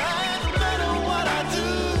hide. No matter what I do,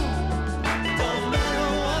 don't matter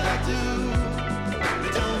what I do.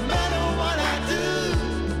 It don't matter what I do.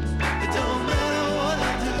 It don't matter what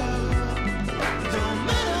I do. It don't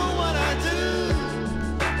matter what I do.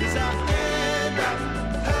 'Cause I end up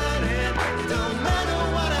hurting. It don't matter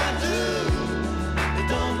what I do. It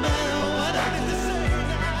don't matter what I do.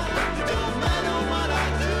 It don't matter what I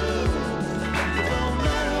do. It don't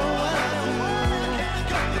matter what I do.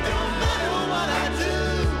 It don't matter what I do.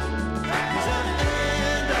 'Cause I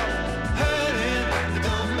end up hurting. It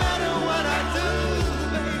don't matter what I do.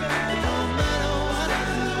 It don't matter what I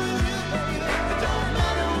do. It don't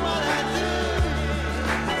matter what I do.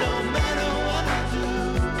 It don't matter what I do.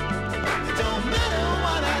 It don't matter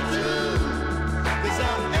what I do. 'Cause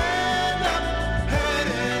I end up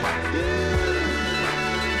hurting you.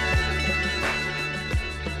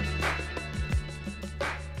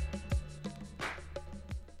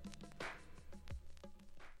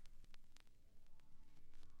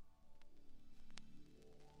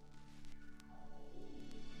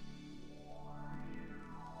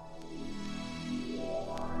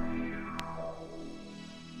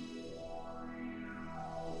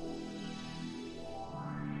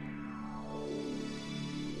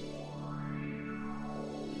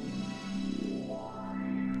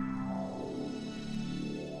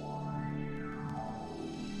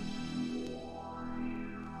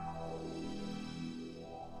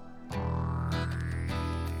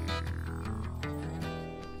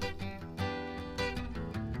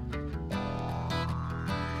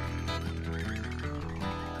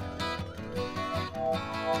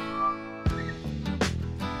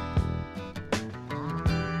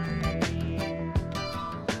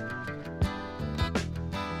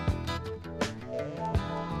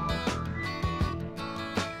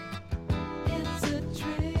 It's a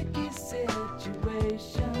tricky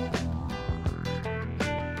situation.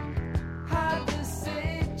 Hard to say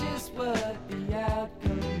just what the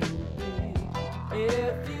outcome will be.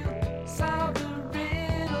 If you solve the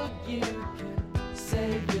riddle, you can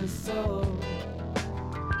save your soul.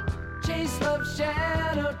 Chase love's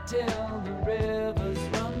shadow till the rivers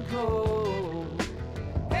run cold.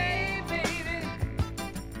 Hey, baby,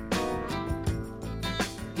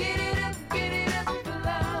 get it up for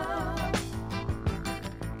love.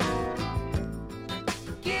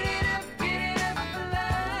 Get it up for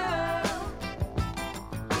love.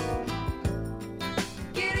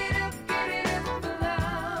 Get it up for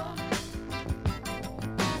love.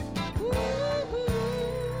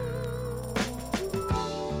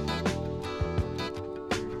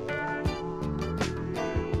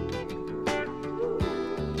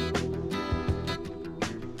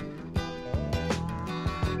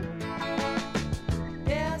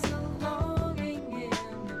 There's a longing in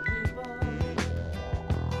the people.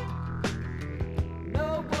 No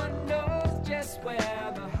one knows just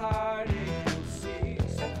where the heartache will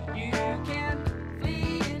cease. You can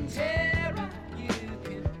flee in terror. You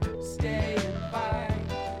can stay and fight.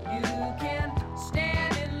 You can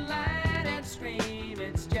stand in line and scream.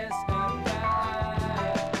 It's just not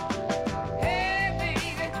right. Hey,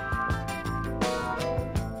 baby,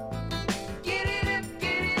 get it up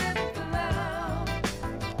for love.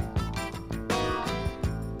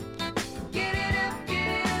 Get it up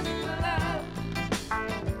for love.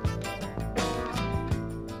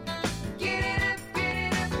 Get it up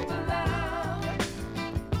for love.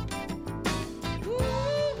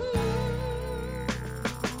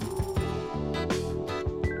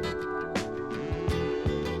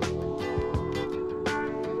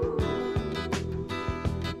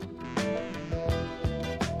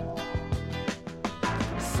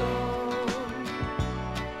 So,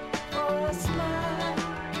 for a smile,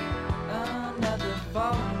 another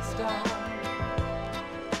falling star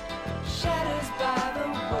shatters by the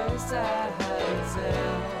wayside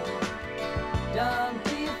itself. Don't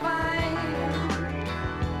define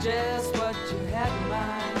just what you had in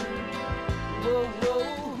mind. Whoa,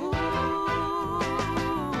 whoa,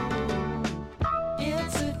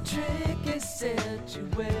 it's a tricky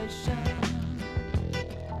situation.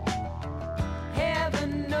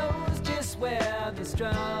 Heaven knows just where the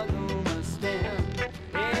struggle must end.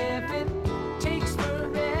 If it takes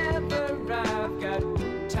forever, I've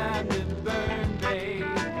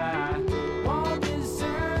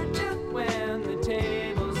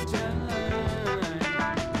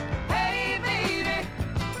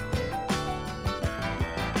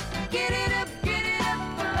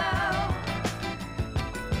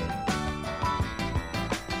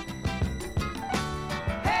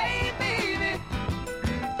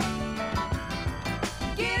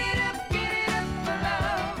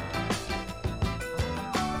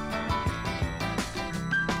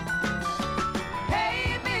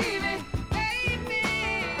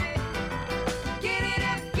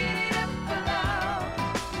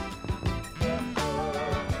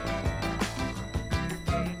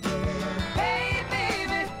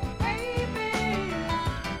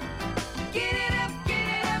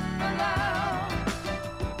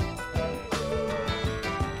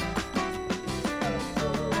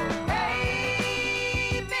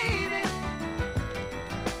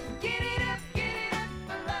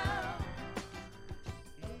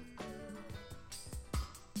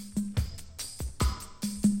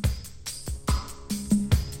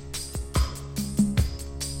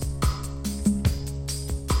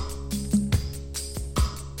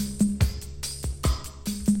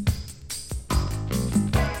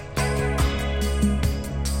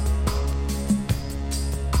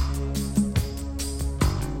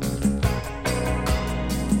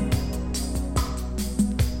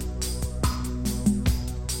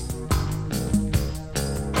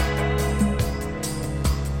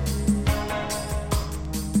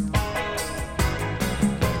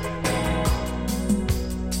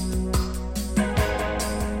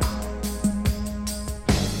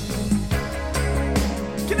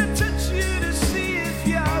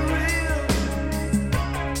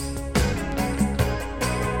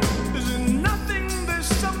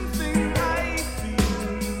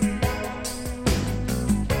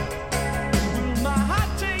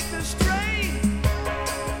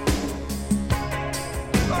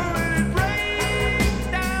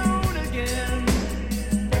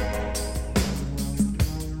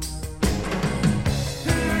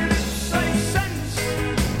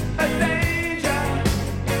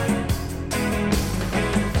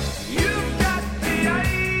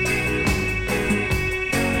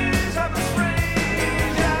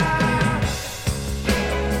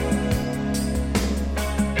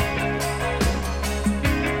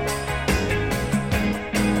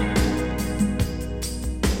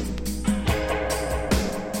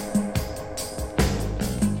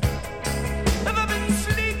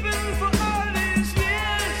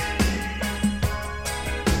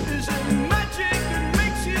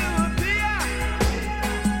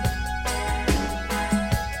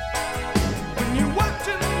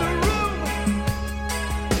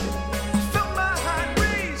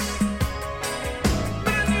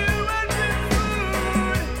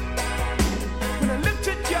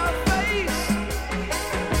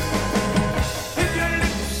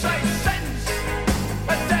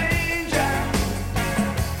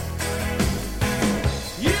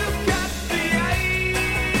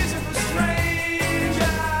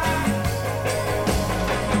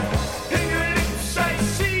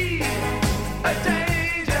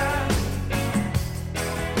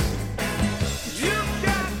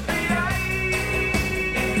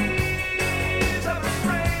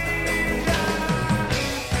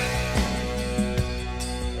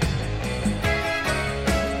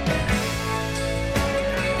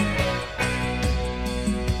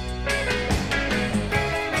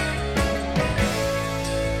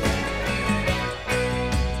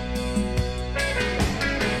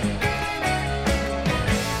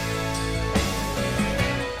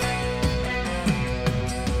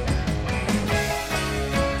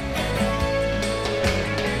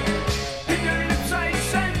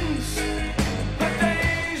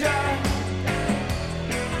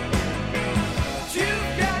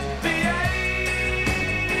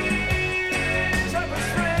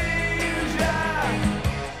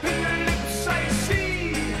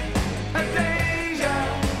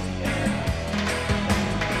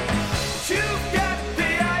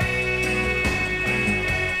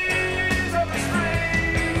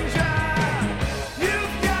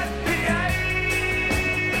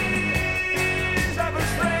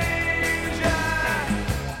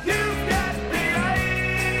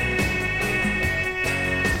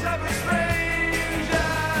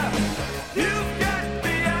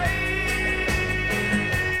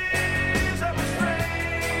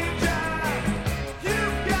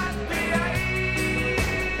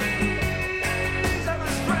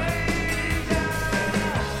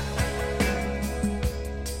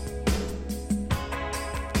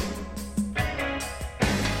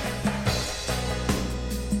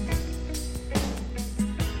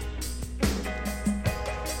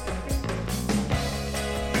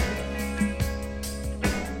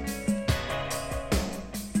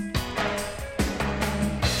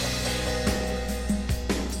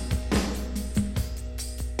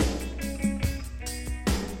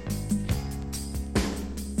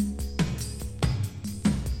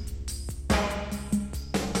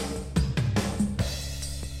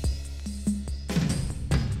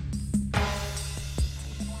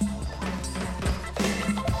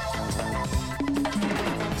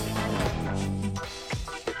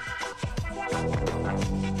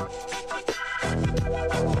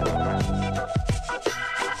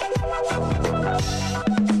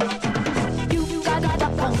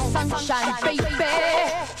sunshine, baby.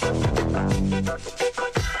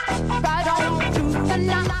 Right on through the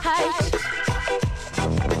night.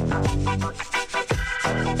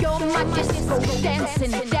 You're my disco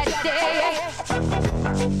dancing daddy.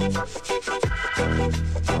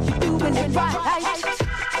 You're doing it right.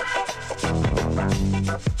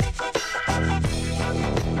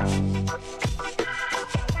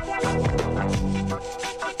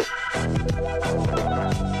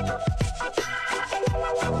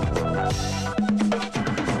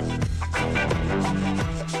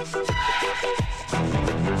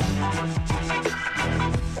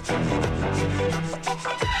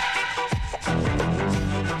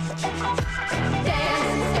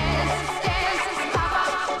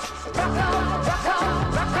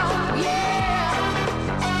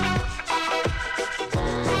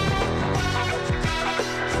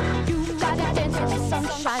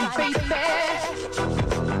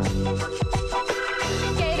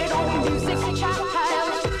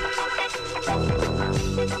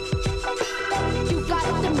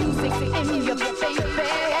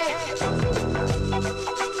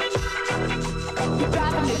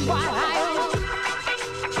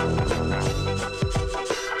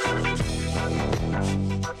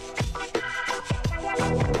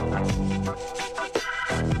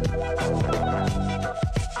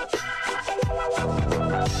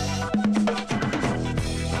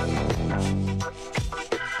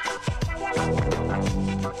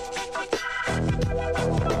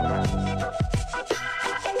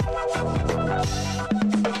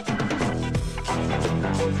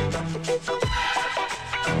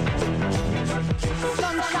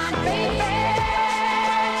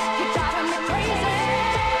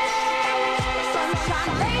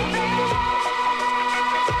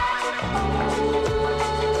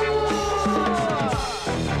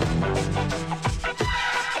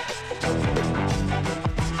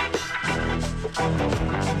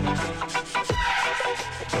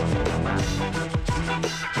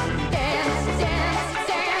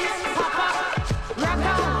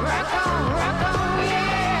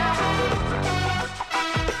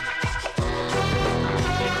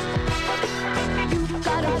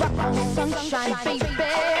 Sunshine, baby.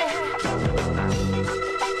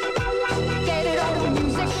 Get it on the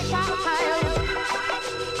music, child.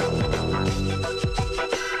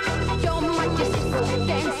 You're my disco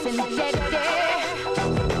dancing daddy.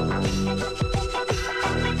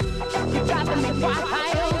 You're driving me wild.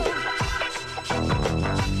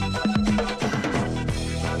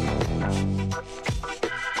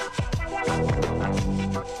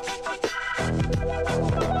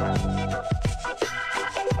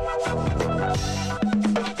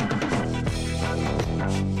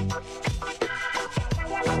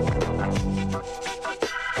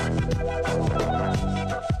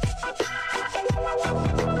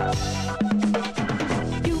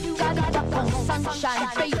 Sunshine,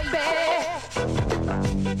 baby.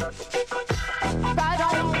 Right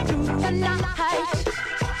on through the night.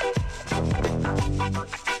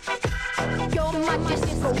 You're my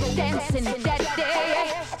disco dancing daddy.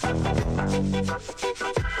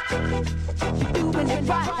 You're doing it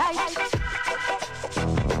right.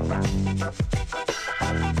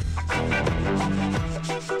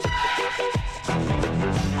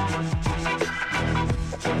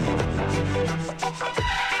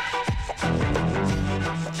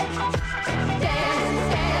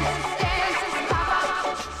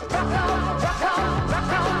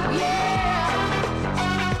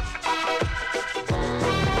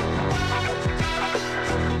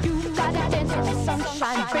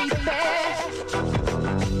 Sunshine, baby.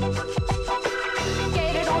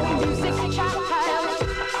 Get it on music, child.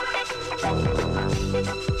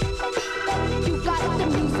 You got the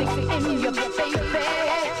music in your baby.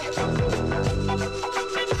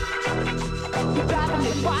 You're driving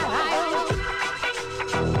me wild.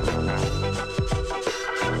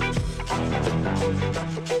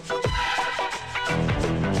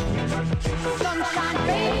 Sunshine,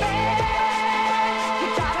 baby.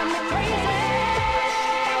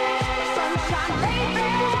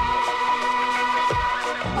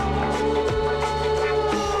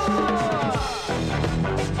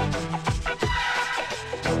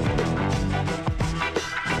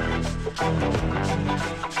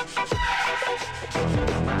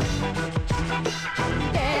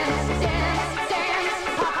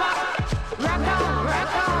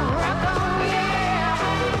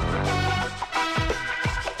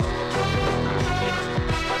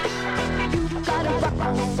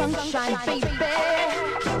 Sunshine, baby.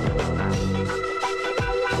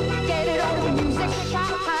 Get it on the music,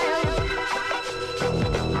 child.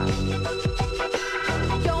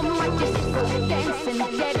 You're my disco dancing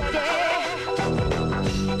daddy.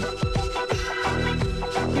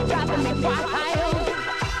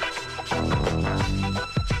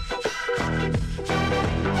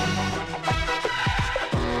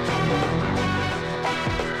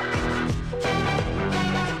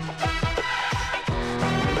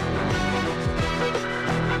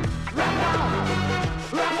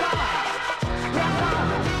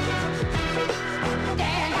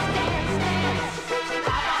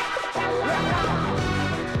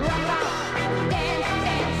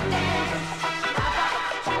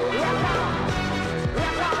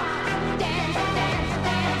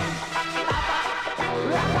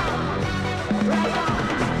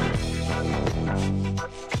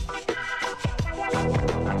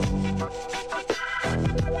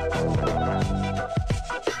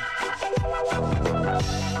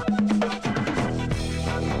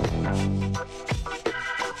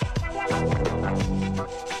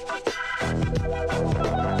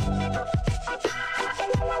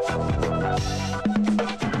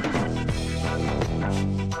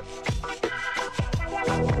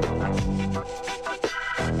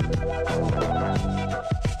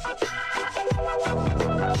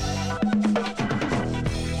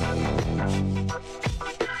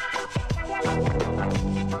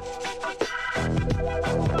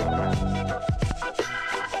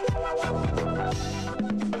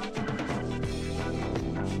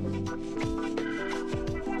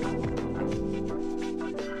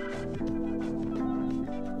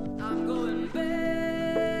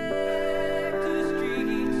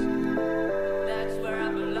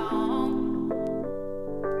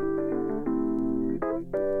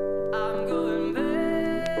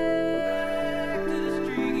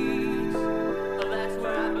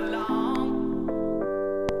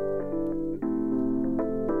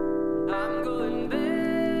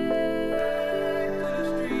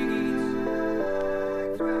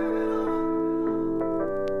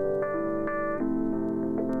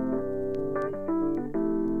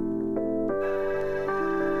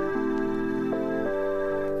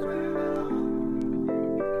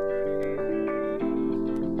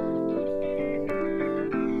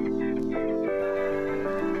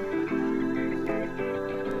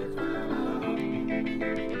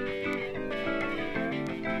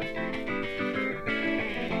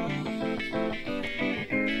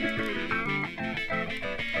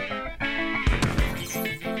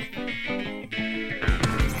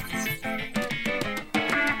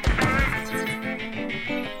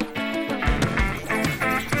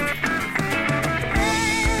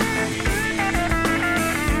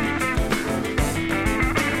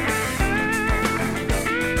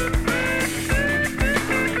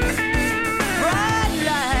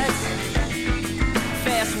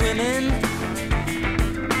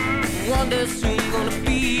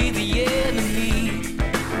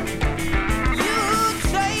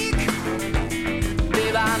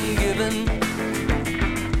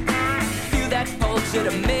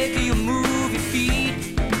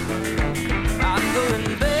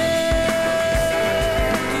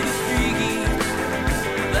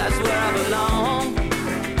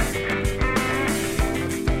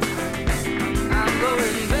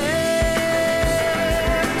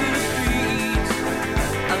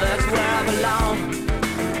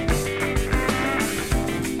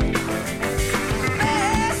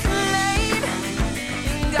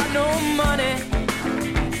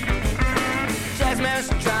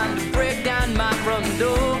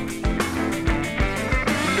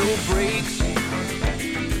 breaks.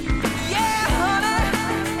 Yeah, honey,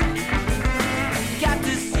 got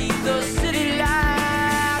to see the city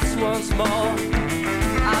lights once more.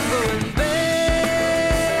 I'm going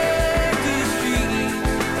back to the street.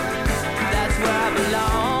 That's where I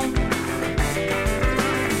belong.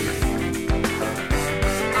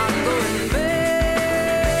 I'm going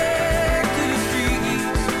back to the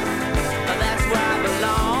streets. That's where I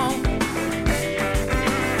belong.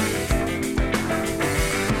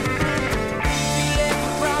 Too late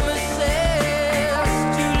for promises,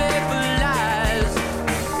 too late for lies.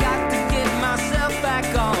 Got to get myself back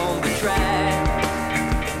on the track.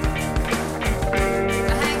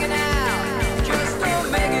 Hanging out just don't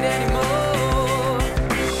make it anymore.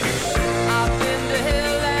 I've been to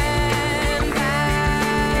hell and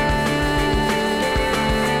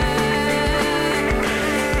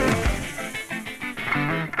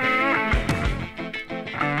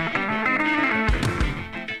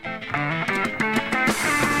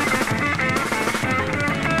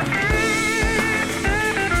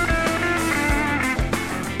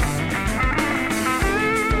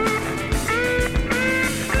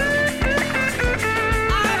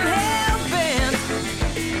I'm hell-bent,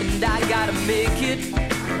 and I gotta make it.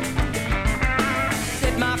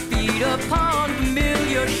 Set my feet upon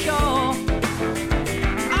familiar shore.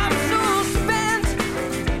 I'm so spent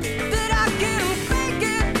that I can't fake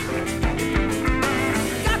it.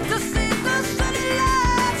 Got to see the city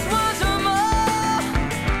lights once more.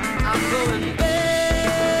 I'm going back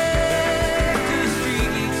to the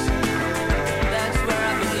streets. That's where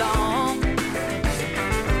I belong.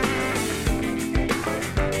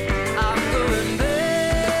 I'm going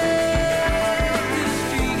back to the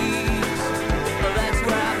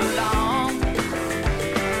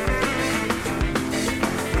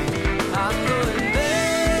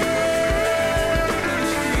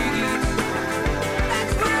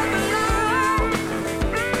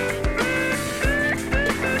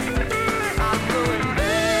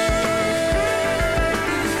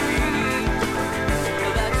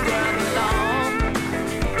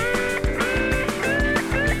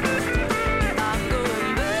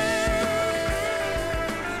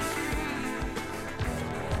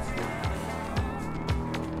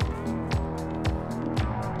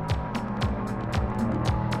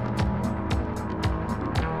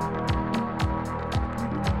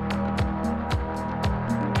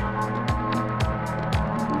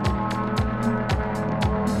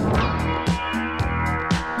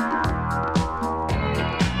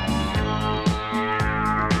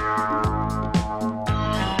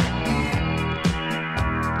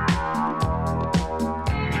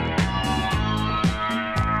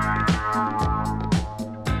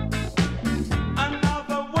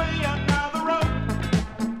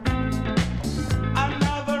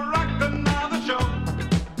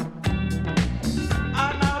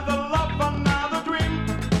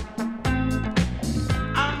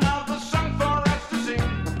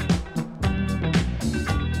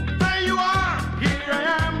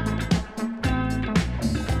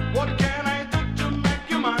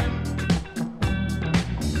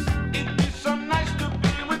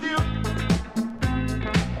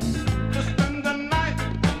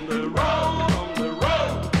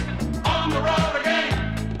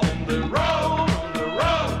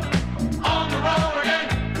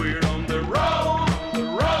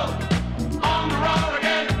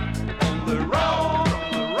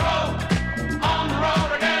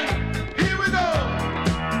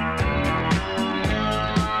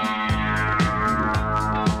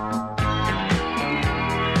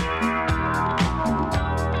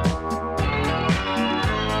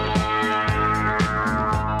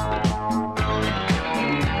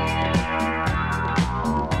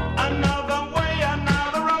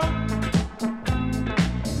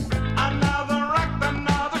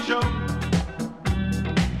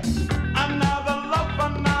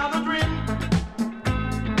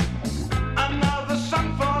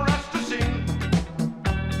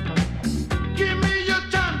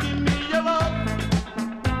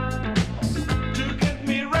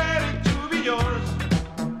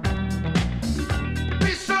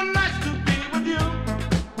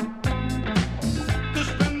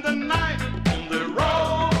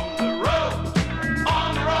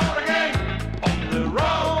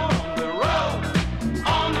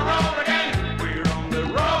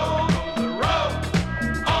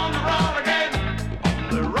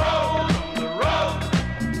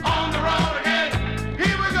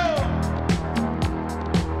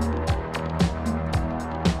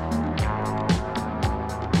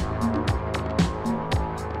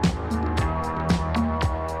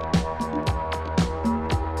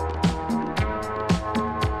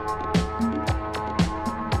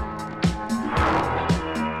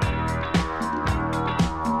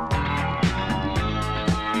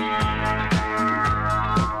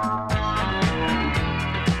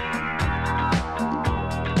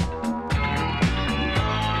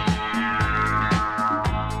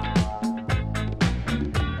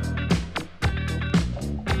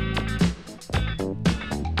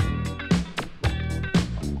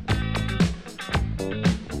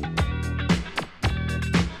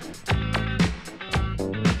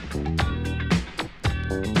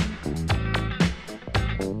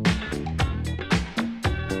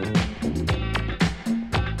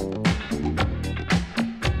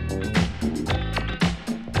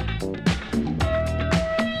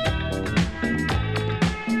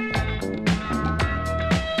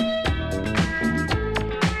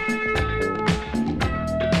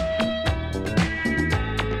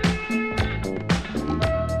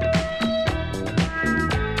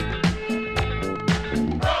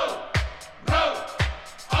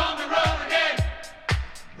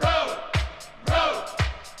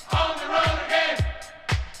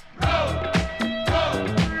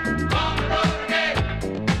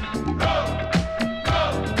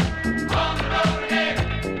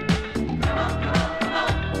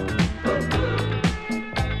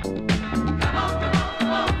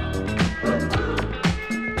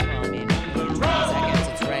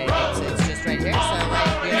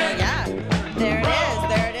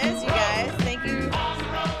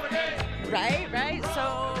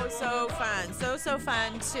so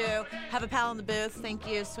fun to have a pal in the booth. Thank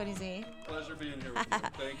you, Sweaty Z. Pleasure being here with you.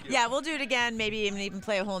 Thank you. Yeah, we'll do it again. Maybe even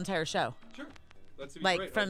play a whole entire show. Sure. That's Like great. from